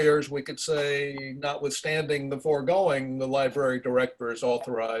like lawyers, we could say, notwithstanding the foregoing, the library director is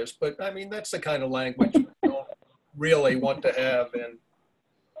authorized. But I mean, that's the kind of language we don't really want to have in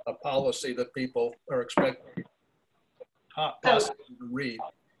a policy that people are expecting possibly to read.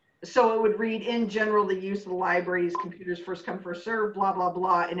 So it would read, in general, the use of the library's computers first come, first served, blah, blah,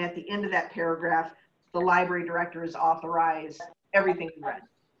 blah. And at the end of that paragraph, the library director is authorized, everything you read.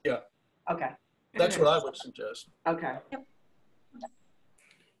 Yeah. Okay. That's what I would suggest. Okay.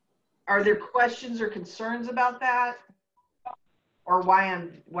 Are there questions or concerns about that? Or why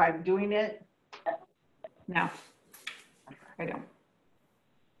I'm doing it? No, I don't.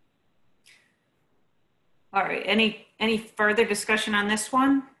 All right, any further discussion on this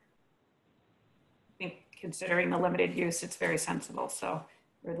one? I think considering the limited use, it's very sensible, so,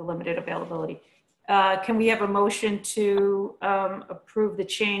 or the limited availability. Can we have a motion to approve the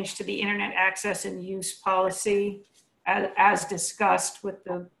change to the internet access and use policy as discussed, with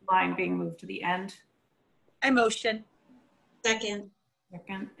the line being moved to the end? I motion. Second.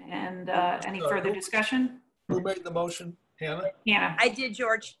 Second. And any further discussion? Who made the motion? Hannah? Hannah. I did,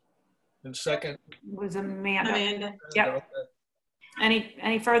 George. And second? Was Amanda. Amanda. Yep.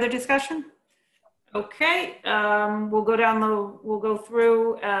 Any further discussion? Okay, we'll go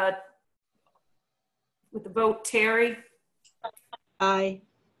through with the vote. Terry? Aye.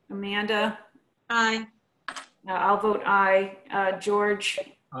 Amanda? Aye. I'll vote aye. George?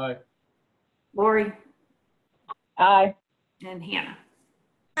 Aye. Lori? Aye. And Hannah?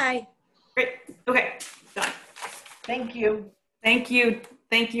 Aye. Great, okay, done. Thank you. Thank you.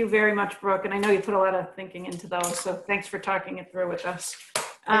 Thank you very much, Brooke. And I know you put a lot of thinking into those, so thanks for talking it through with us.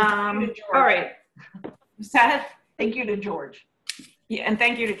 And thank you to George. All right. Is that? Thank you to George. Yeah, and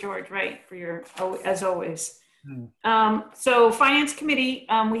thank you to George, right, for your, as always. Hmm. So Finance Committee,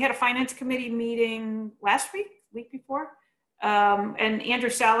 we had a Finance Committee meeting last week before. And Andrew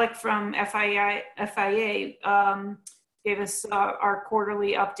Salick from FIA gave us our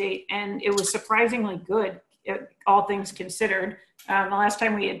quarterly update, and it was surprisingly good, all things considered. The last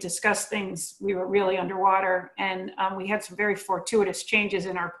time we had discussed things, we were really underwater, and we had some very fortuitous changes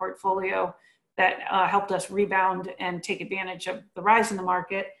in our portfolio that helped us rebound and take advantage of the rise in the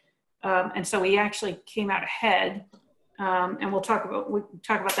market. And so we actually came out ahead, and we'll talk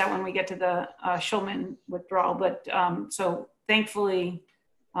about that when we get to the Schulman withdrawal. But so thankfully,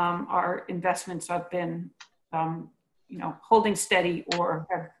 our investments have been, holding steady or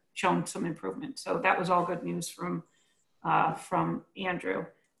have shown some improvement. So that was all good news from Andrew.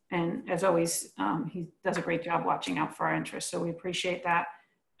 And as always, he does a great job watching out for our interests. So we appreciate that.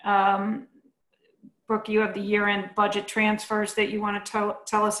 Brooke, you have the year-end budget transfers that you want to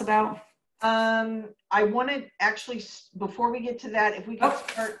tell us about? I wanted actually, before we get to that, if we could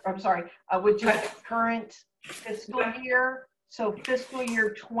start, I'm sorry, with just the current fiscal year. So fiscal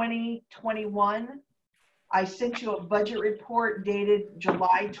year 2021, I sent you a budget report dated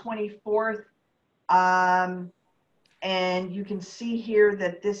July 24th. And you can see here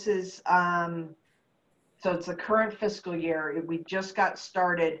that this is, so it's the current fiscal year. We just got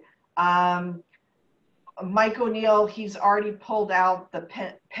started. Mike O'Neill, he's already pulled out the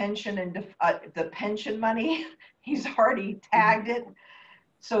pension and the pension money. He's already tagged it.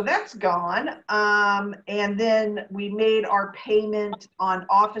 So that's gone. And then we made our payment on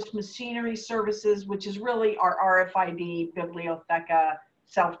office machinery services, which is really our RFID, Bibliotheca,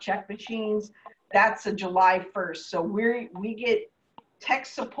 self-check machines. That's a July 1st. So we get tech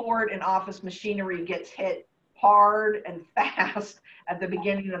support and office machinery gets hit hard and fast at the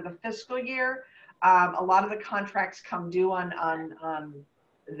beginning of the fiscal year. A lot of the contracts come due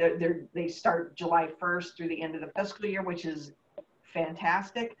they start July 1st through the end of the fiscal year, which is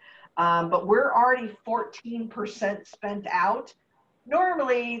fantastic. But we're already 14% spent out.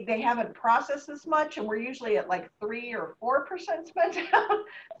 Normally they haven't processed as much, and we're usually at like 3 or 4% spent out.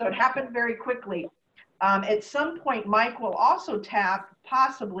 So it happened very quickly. At some point, Mike will also tap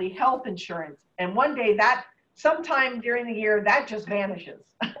possibly health insurance. And one day sometime during the year, that just vanishes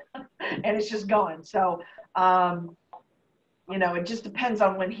and it's just gone. So, it just depends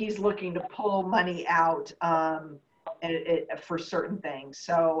on when he's looking to pull money out for certain things.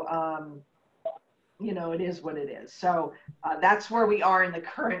 So, it is what it is. So that's where we are in the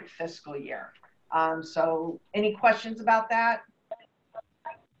current fiscal year. So any questions about that?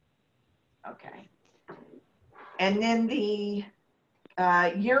 Okay. And then the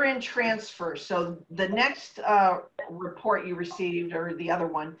year-end transfer. So the next report you received, or the other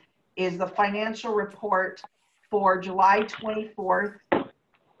one, is the financial report for July 24th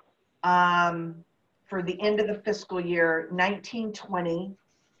for the end of the fiscal year 1920.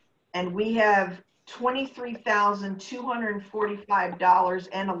 And we have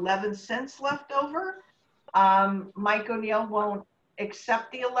 $23,245.11 left over. Mike O'Neill won't accept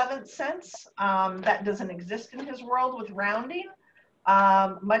the 11 cents. That doesn't exist in his world with rounding,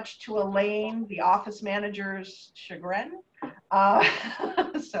 much to Elaine, the office manager's chagrin.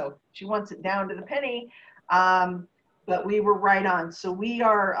 So she wants it down to the penny, but we were right on. So we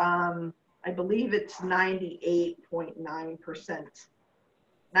are, I believe it's 98.9%.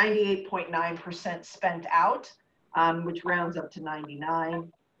 98.9% spent out, which rounds up to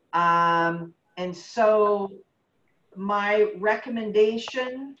 99. And so my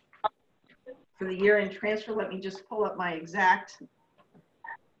recommendation for the year-end transfer, let me just pull up my exact,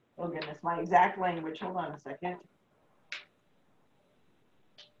 oh goodness, my exact language. Hold on a second.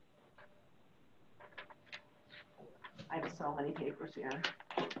 I have so many papers here.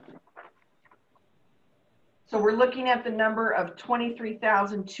 So we're looking at the number of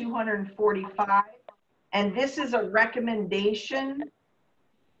 23,245, and this is a recommendation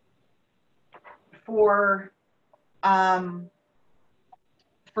for town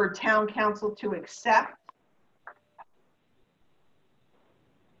council to accept.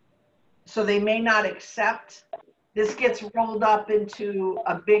 So they may not accept. This gets rolled up into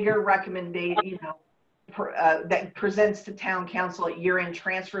a bigger recommendation, that presents to town council at year-end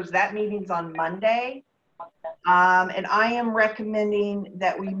transfers. That meeting's on Monday. And I am recommending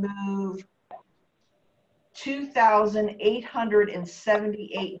that we move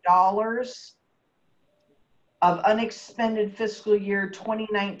 $2,878 of unexpended fiscal year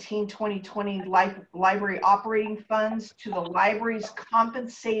 2019-2020 library operating funds to the library's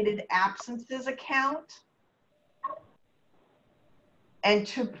compensated absences account. and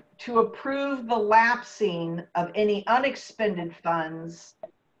to approve the lapsing of any unexpended funds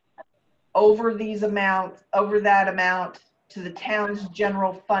over that amount to the town's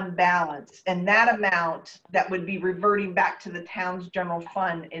general fund balance. And that amount that would be reverting back to the town's general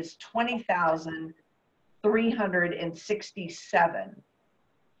fund is $20,367.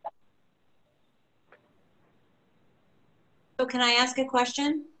 So can I ask a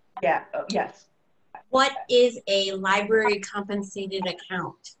question? Yeah, yes. What is a library compensated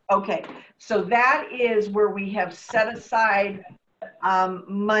account? Okay, so that is where we have set aside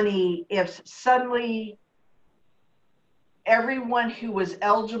money if suddenly everyone who was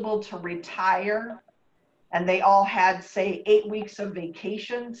eligible to retire and they all had, say, 8 weeks of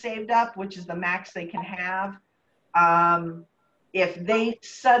vacation saved up, which is the max they can have. If they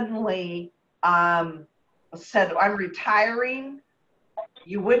suddenly said, I'm retiring,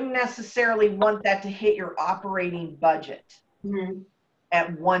 you wouldn't necessarily want that to hit your operating budget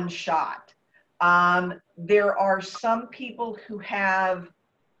at one shot. There are some people who have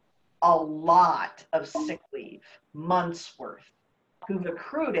a lot of sick leave, months worth, who've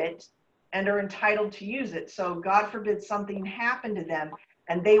accrued it and are entitled to use it. So God forbid something happened to them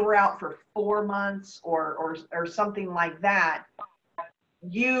and they were out for 4 months or something like that,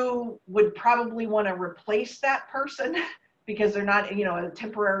 you would probably want to replace that person because they're not, a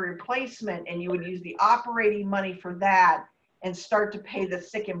temporary replacement, and you would use the operating money for that and start to pay the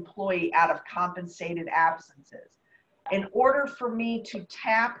sick employee out of compensated absences. In order for me to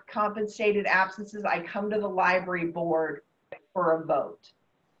tap compensated absences, I come to the library board for a vote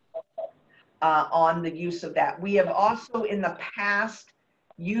on the use of that. We have also in the past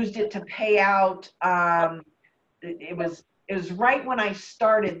used it to pay out, it was right when I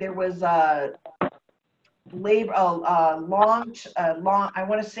started, there was a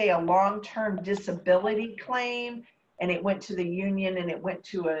long-term disability claim, and it went to the union, and it went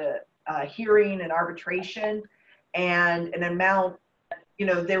to a hearing and arbitration, and an amount,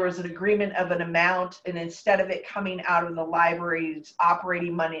 there was an agreement of an amount, and instead of it coming out of the library's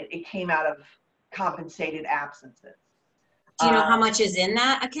operating money, it came out of compensated absences. Do you know how much is in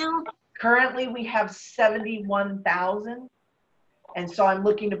that account? Currently, we have 71,000. And so I'm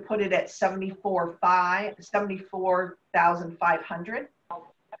looking to put it at 74,500.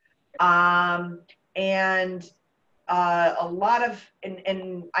 And a lot of,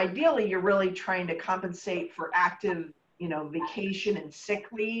 and ideally you're really trying to compensate for active, vacation and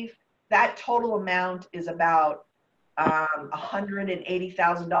sick leave. That total amount is about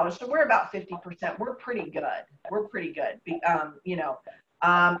 $180,000. So we're about 50%. We're pretty good.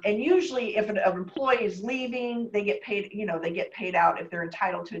 And usually if an employee is leaving, they get paid, they get paid out if they're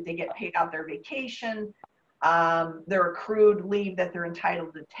entitled to it. They get paid out their vacation, their accrued leave that they're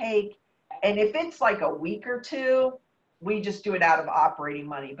entitled to take. And if it's like a week or two, we just do it out of operating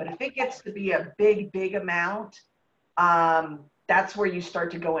money. But if it gets to be a big amount, that's where you start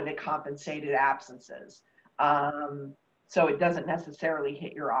to go into compensated absences. So it doesn't necessarily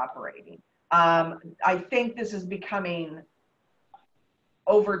hit your operating. I think this is becoming,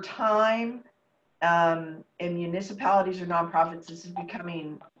 over time, in municipalities or nonprofits, this is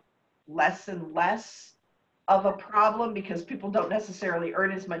becoming less and less of a problem because people don't necessarily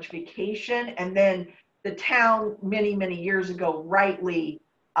earn as much vacation. And then the town many years ago rightly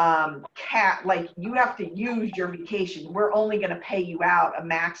like you have to use your vacation. We're only going to pay you out a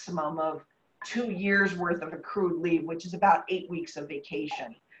maximum of 2 years worth of accrued leave, which is about 8 weeks of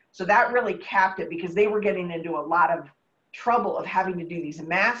vacation. So that really capped it because they were getting into a lot of trouble of having to do these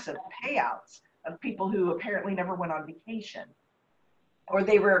massive payouts of people who apparently never went on vacation, or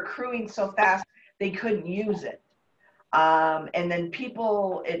they were accruing so fast they couldn't use it. And then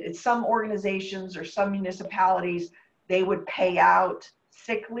people, some organizations or some municipalities, they would pay out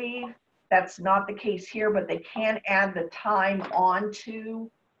sick leave. That's not the case here, but they can add the time on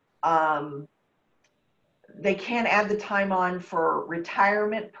to, they can add the time on for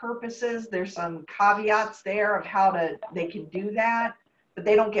retirement purposes. There's some caveats there of how they can do that, but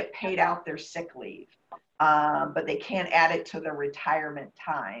they don't get paid out their sick leave. But they can add it to the retirement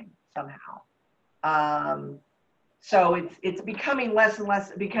time somehow. So it's becoming less and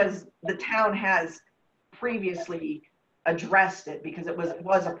less because the town has previously addressed it because it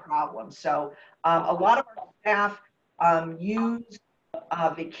was a problem. So a lot of our staff use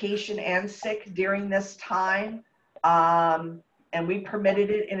vacation and sick during this time, and we permitted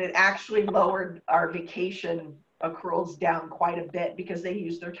it, and it actually lowered our vacation accruals down quite a bit because they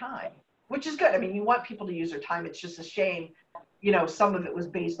used their time, which is good. I mean, you want people to use their time. It's just a shame, some of it was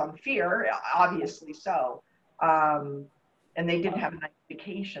based on fear, obviously so, and they didn't have a nice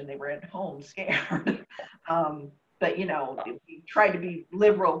vacation. They were at home scared. but you know, we try to be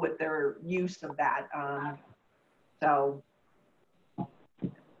liberal with their use of that. So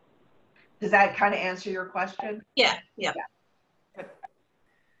does that kind of answer your question? Yeah, yeah.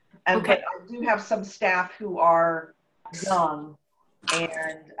 And Okay. but I do have some staff who are young,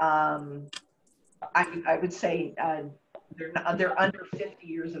 and I would say they're under 50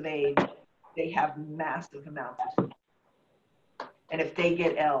 years of age. They have massive amounts of support. And if they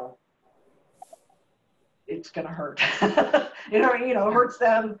get ill, it's gonna hurt. Hurts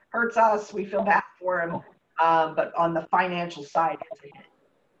them, hurts us. We feel bad for them, but on the financial side, it's a hit.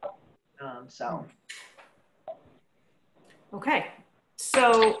 So. Okay.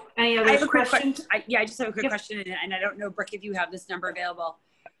 So any I other have a quick questions? question. I just have a quick Yep. question, and I don't know, Brooke, if you have this number available.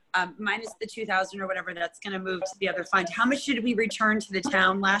 Minus the 2,000 or whatever that's going to move to the other fund. How much did we return to the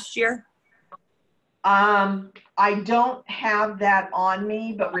town last year? I don't have that on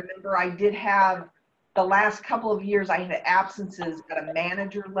me, but remember I did have the last couple of years I had absences at a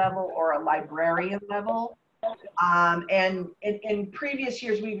manager level or a librarian level. And in previous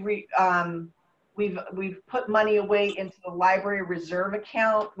years we've put money away into the library reserve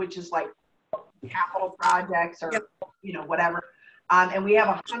account, which is like capital projects or whatever. And we have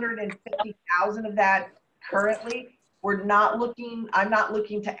 150,000 of that currently. I'm not looking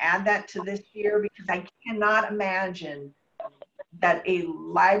to add that to this year because I cannot imagine that a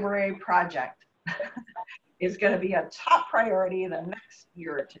library project is going to be a top priority in the next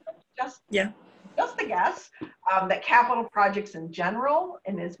year or two. Just a guess. That capital projects in general,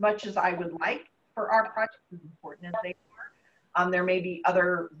 and as much as I would like for our projects, as important as they are, there may be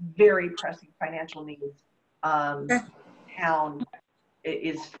other very pressing financial needs town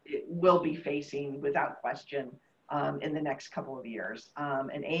will be facing without question in the next couple of years.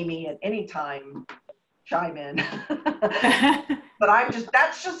 And Amy, at any time, chime in. But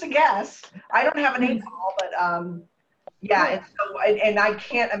that's just a guess. I don't have an eight-ball, but and I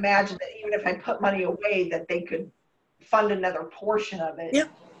can't imagine that even if I put money away that they could fund another portion of it. Yep.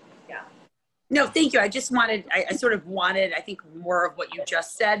 Yeah. No, thank you. I just wanted, I sort of wanted, I think, more of what you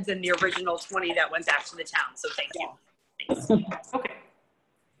just said than the original 20 that went back to the town. So thank you. Thanks. Okay.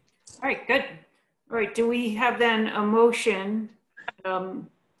 All right, good. All right, do we have then a motion? Do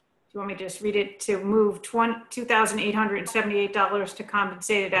you want me to just read it, to move $2,878 to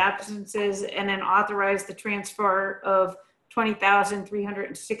compensated absences and then authorize the transfer of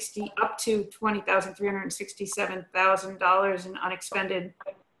 $20,360 up to $20,367,000 in unexpended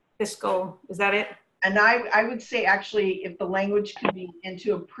fiscal? Is that it? And I would say actually, if the language could be and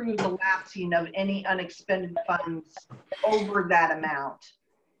to approve the lapsing of any unexpended funds over that amount.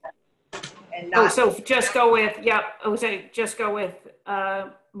 And not, so just go with, just go with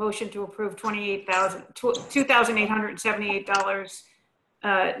motion to approve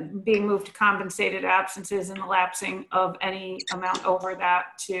 $2,878 being moved to compensated absences and the lapsing of any amount over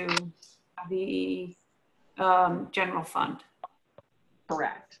that to the general fund.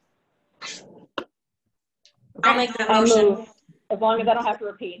 correct. I'll make that I'll motion. move, as long as I don't have to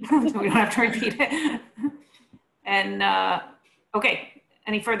repeat. We don't have to repeat it. And, okay,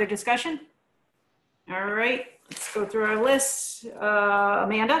 any further discussion? All right, let's go through our list.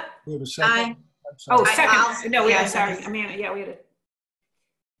 Amanda? We have a second? Aye. I'm sorry. Oh, second. No, yeah, sorry, second. Amanda, we had it.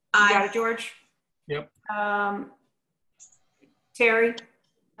 You got Aye. it, George? Yep. Terry,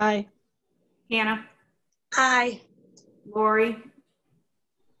 Aye. Hannah, Aye. Lori,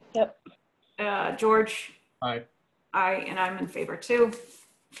 Yep. George? Aye. Aye, and I'm in favor too.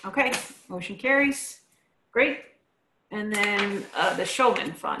 Okay, motion carries. Great. And then the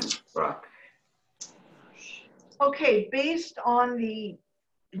Shulman Fund, Brooke. Okay, based on the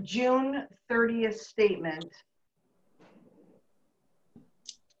June 30th statement,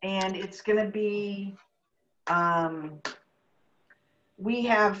 and it's going to be, we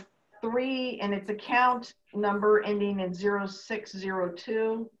have three, and it's account number ending in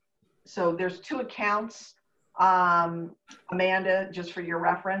 0602. So there's two accounts, Amanda, just for your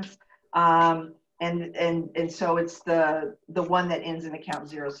reference. And so it's the one that ends in account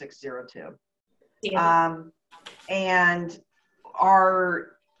 0602. Yeah. And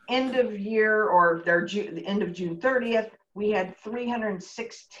our end of year, or the end of June 30th, we had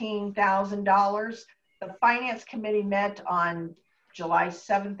 $316,000. The finance committee met on July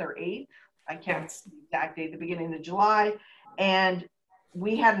 7th or 8th. I can't remember the exact date, the beginning of July. And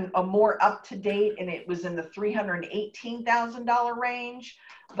we had a more up-to-date, and it was in the $318,000 range.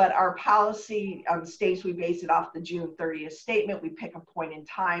 But our policy states we base it off the June 30th statement. We pick a point in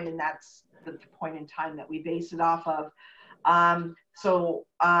time, and that's the point in time that we base it off of.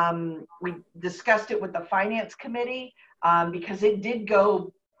 We discussed it with the finance committee because it did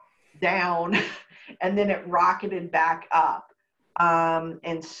go down and then it rocketed back up.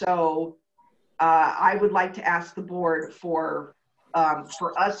 And so I would like to ask the board for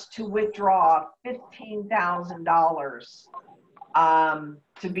us to withdraw $15,000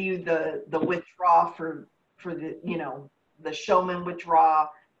 to be the withdrawal for the, you know, the Showman withdrawal,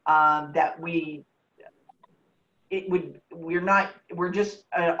 that we're just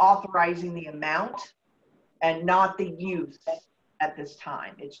authorizing the amount and not the use at this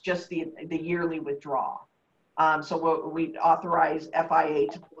time. It's just the yearly withdrawal. So we authorize FIA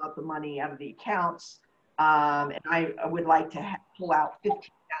to pull out the money out of the accounts, and I would like to pull out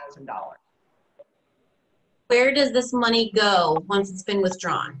 $15,000. Where does this money go once it's been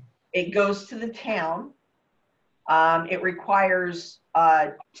withdrawn? It goes to the town. It requires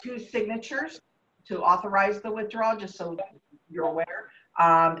 2 signatures to authorize the withdrawal, just so you're aware.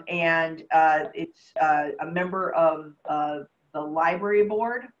 And it's a member of the library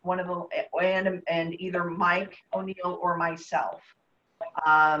board, one of the, and either Mike O'Neill or myself.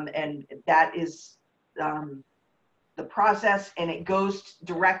 And that is the process, and it goes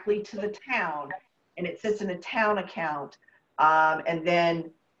directly to the town, and it sits in a town account. And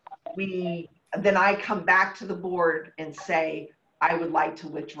then I come back to the board and say, I would like to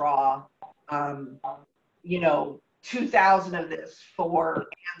withdraw, you know, 2,000 of this for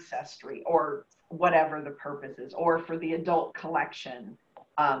Ancestry or whatever the purpose is, or for the adult collection,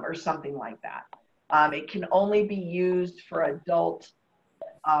 or something like that. It can only be used for adult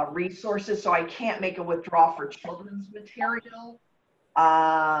resources, so I can't make a withdrawal for children's material,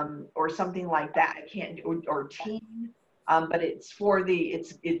 or something like that. I can't do, or teen, but it's for the,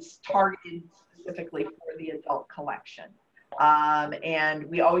 it's targeted specifically for the adult collection. And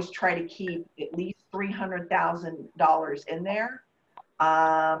we always try to keep at least $300,000 in there.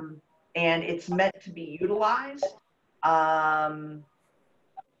 And it's meant to be utilized.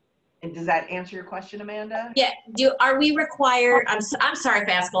 And does that answer your question, Amanda? Yeah. Are we required? I'm sorry if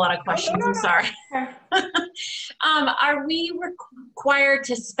I ask a lot of questions. I'm sorry. Are we required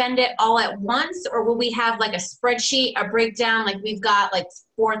to spend it all at once, or will we have like a spreadsheet, a breakdown, like we've got like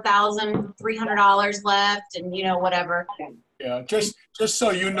 $4,300 left, and you know, whatever? Yeah, just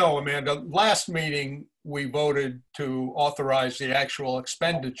so you know, Amanda, last meeting we voted to authorize the actual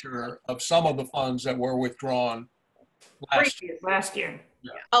expenditure of some of the funds that were withdrawn last year.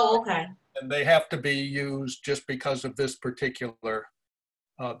 Yeah. Oh, okay. And they have to be used just because of this particular,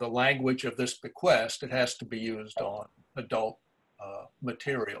 the language of this bequest. It has to be used on adult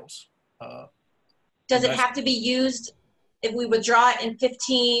materials. Does it have to be used if we withdraw it in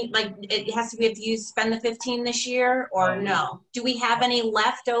 15, like it has to be, if you spend the 15 this year, or no? Do we have any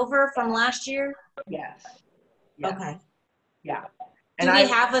left over from last year? Yes. Okay. Yeah. Do we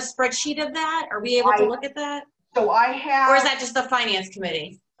have a spreadsheet of that? Are we able to look at that? So I have. Or is that just the finance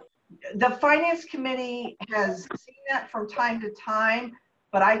committee? The finance committee has seen that from time to time,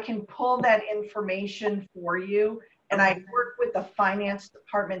 but I can pull that information for you. And I work with the finance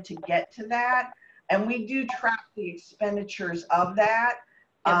department to get to that. And we do track the expenditures of that.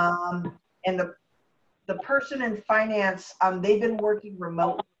 And the person in finance, they've been working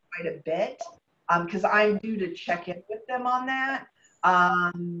remotely quite a bit, because I'm due to check in with them on that.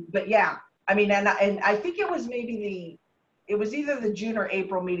 But yeah, I mean, and I think it was maybe it was either the June or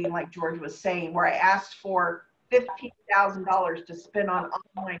April meeting, like George was saying, where I asked for $15,000 to spend on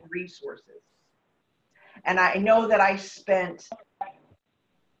online resources. And I know that I spent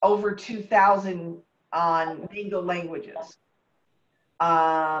over 2,000 on Mango languages.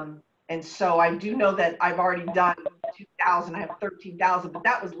 And so I do know that I've already done 2,000, I have 13,000, but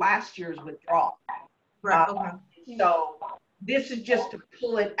that was last year's withdrawal. Right, okay. So this is just to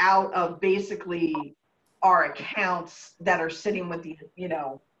pull it out of basically our accounts that are sitting with the, you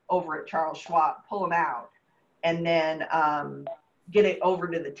know, over at Charles Schwab, pull them out, and then get it over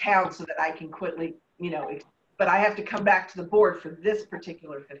to the town so that I can quickly, you know, but I have to come back to the board for this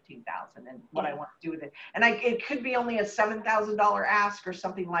particular 15,000 and what I want to do with it. And it could be only a $7,000 ask or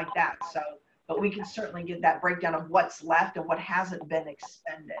something like that. So, but we can certainly get that breakdown of what's left and what hasn't been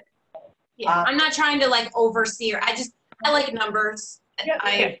expended. Yeah, I'm not trying to like oversee, or I like numbers. Yeah,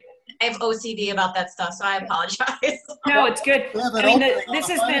 I have OCD about that stuff, so I apologize. No, it's good. I mean, this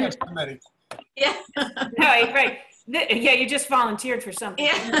has been. Yeah. Right. Yeah, you just volunteered for something.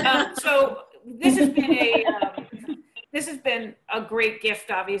 Yeah. So this has been a great gift,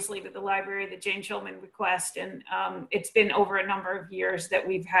 obviously, to the library, the Jane Shulman request, and it's been over a number of years that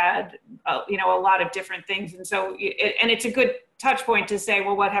we've had, you know, a lot of different things, and so and it's a good touch point to say,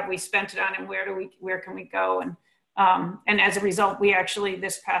 well, what have we spent it on, and where can we go, and as a result, we actually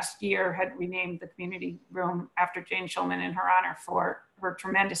this past year had renamed the community room after Jane Shulman in her honor for her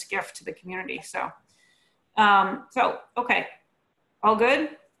tremendous gift to the community. So, okay, all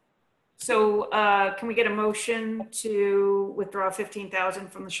good. So can we get a motion to withdraw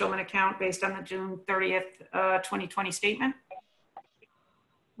 15,000 from the Shulman account based on the June 30th, 2020 statement?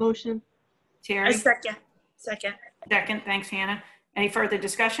 Motion. Terry? Second. Second, thanks, Hannah. Any further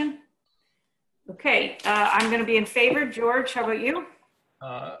discussion? Okay, I'm going to be in favor. George, how about you?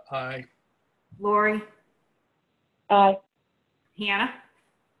 Aye. Lori? Aye. Hannah?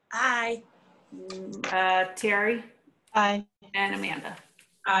 Aye. Terry? Aye. And Amanda?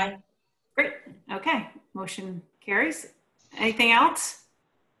 Aye. Great. Okay, motion carries. Anything else?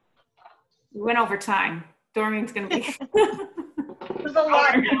 We went over time. Doreen's going to be... There's a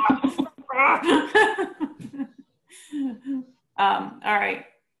lot. All right.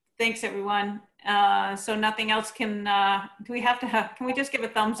 Thanks, everyone. So nothing else can, do we have to have, can we just give a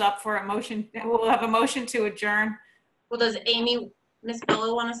thumbs up for a motion? We'll have a motion to adjourn. Well, does Miss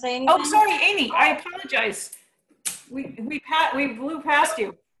Bello want to say anything? Oh, sorry, Amy, I apologize. We blew past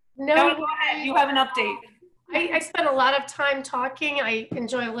you. No, No, go ahead. You have an update. I spent a lot of time talking. I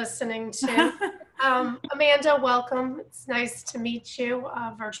enjoy listening to. Amanda, welcome. It's nice to meet you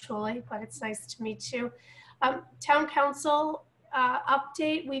virtually, but it's nice to meet you. Town Council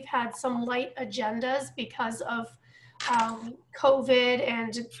update. We've had some light agendas because of COVID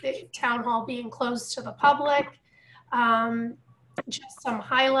and the town hall being closed to the public. Just some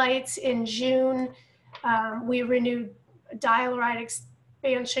highlights. In June, we renewed Dial-A-Ride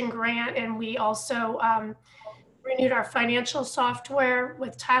expansion grant, and we also renewed our financial software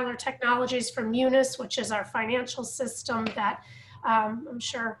with Tyler Technologies from Munis, which is our financial system that I'm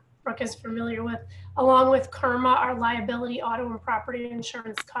sure Brooke is familiar with, along with Kerma, our liability, auto, and property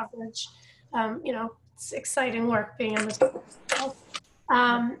insurance coverage. You know, it's exciting work being in this.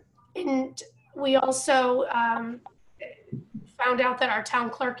 And we also found out that our town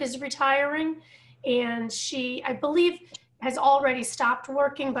clerk is retiring, and she, I believe, has already stopped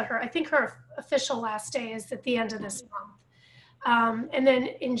working, but I think her official last day is at the end of this month. And then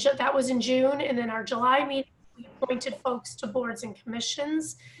that was in June, and then our July meeting, we appointed folks to boards and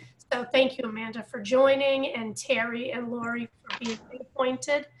commissions. So thank you, Amanda, for joining, and Terry and Lori for being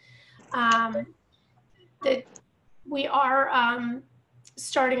appointed. We are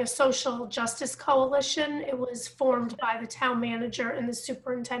starting a social justice coalition. It was formed by the town manager and the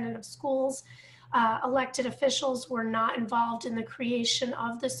superintendent of schools. Elected officials were not involved in the creation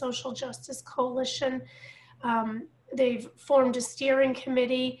of the social justice coalition. They've formed a steering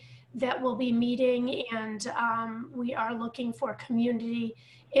committee that will be meeting, and we are looking for community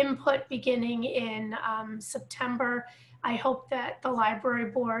input beginning in September. I hope that the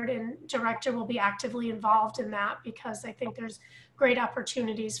library board and director will be actively involved in that, because I think there's great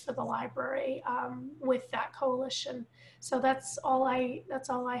opportunities for the library with that coalition. So that's all I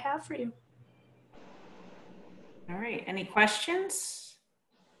have for you. All right, any questions?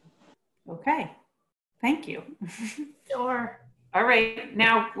 Okay, thank you. Sure. All right,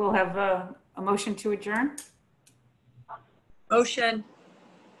 now we'll have a motion to adjourn. Motion.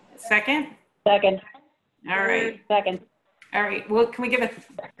 Second? Second. All right. Second. All right, well, can we give it,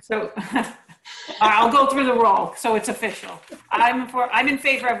 so I'll go through the roll, so it's official. I'm in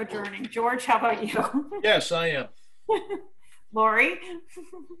favor of adjourning. George, how about you? Yes, I am. Lori?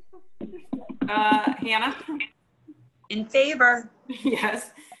 Hannah? In favor.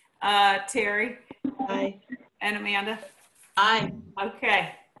 Yes. Terry? Aye. And Amanda? Aye.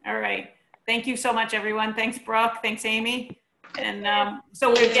 Okay, all right. Thank you so much, everyone. Thanks, Brooke. Thanks, Amy. And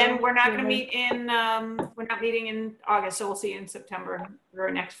so again, we're not going to meet in, we're not meeting in August, so we'll see you in September for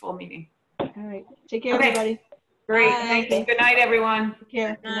our next full meeting. All right. Take care, Okay. everybody. Great, Bye. thanks. Good night, everyone. Take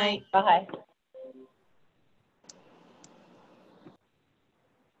care. Good night. Bye.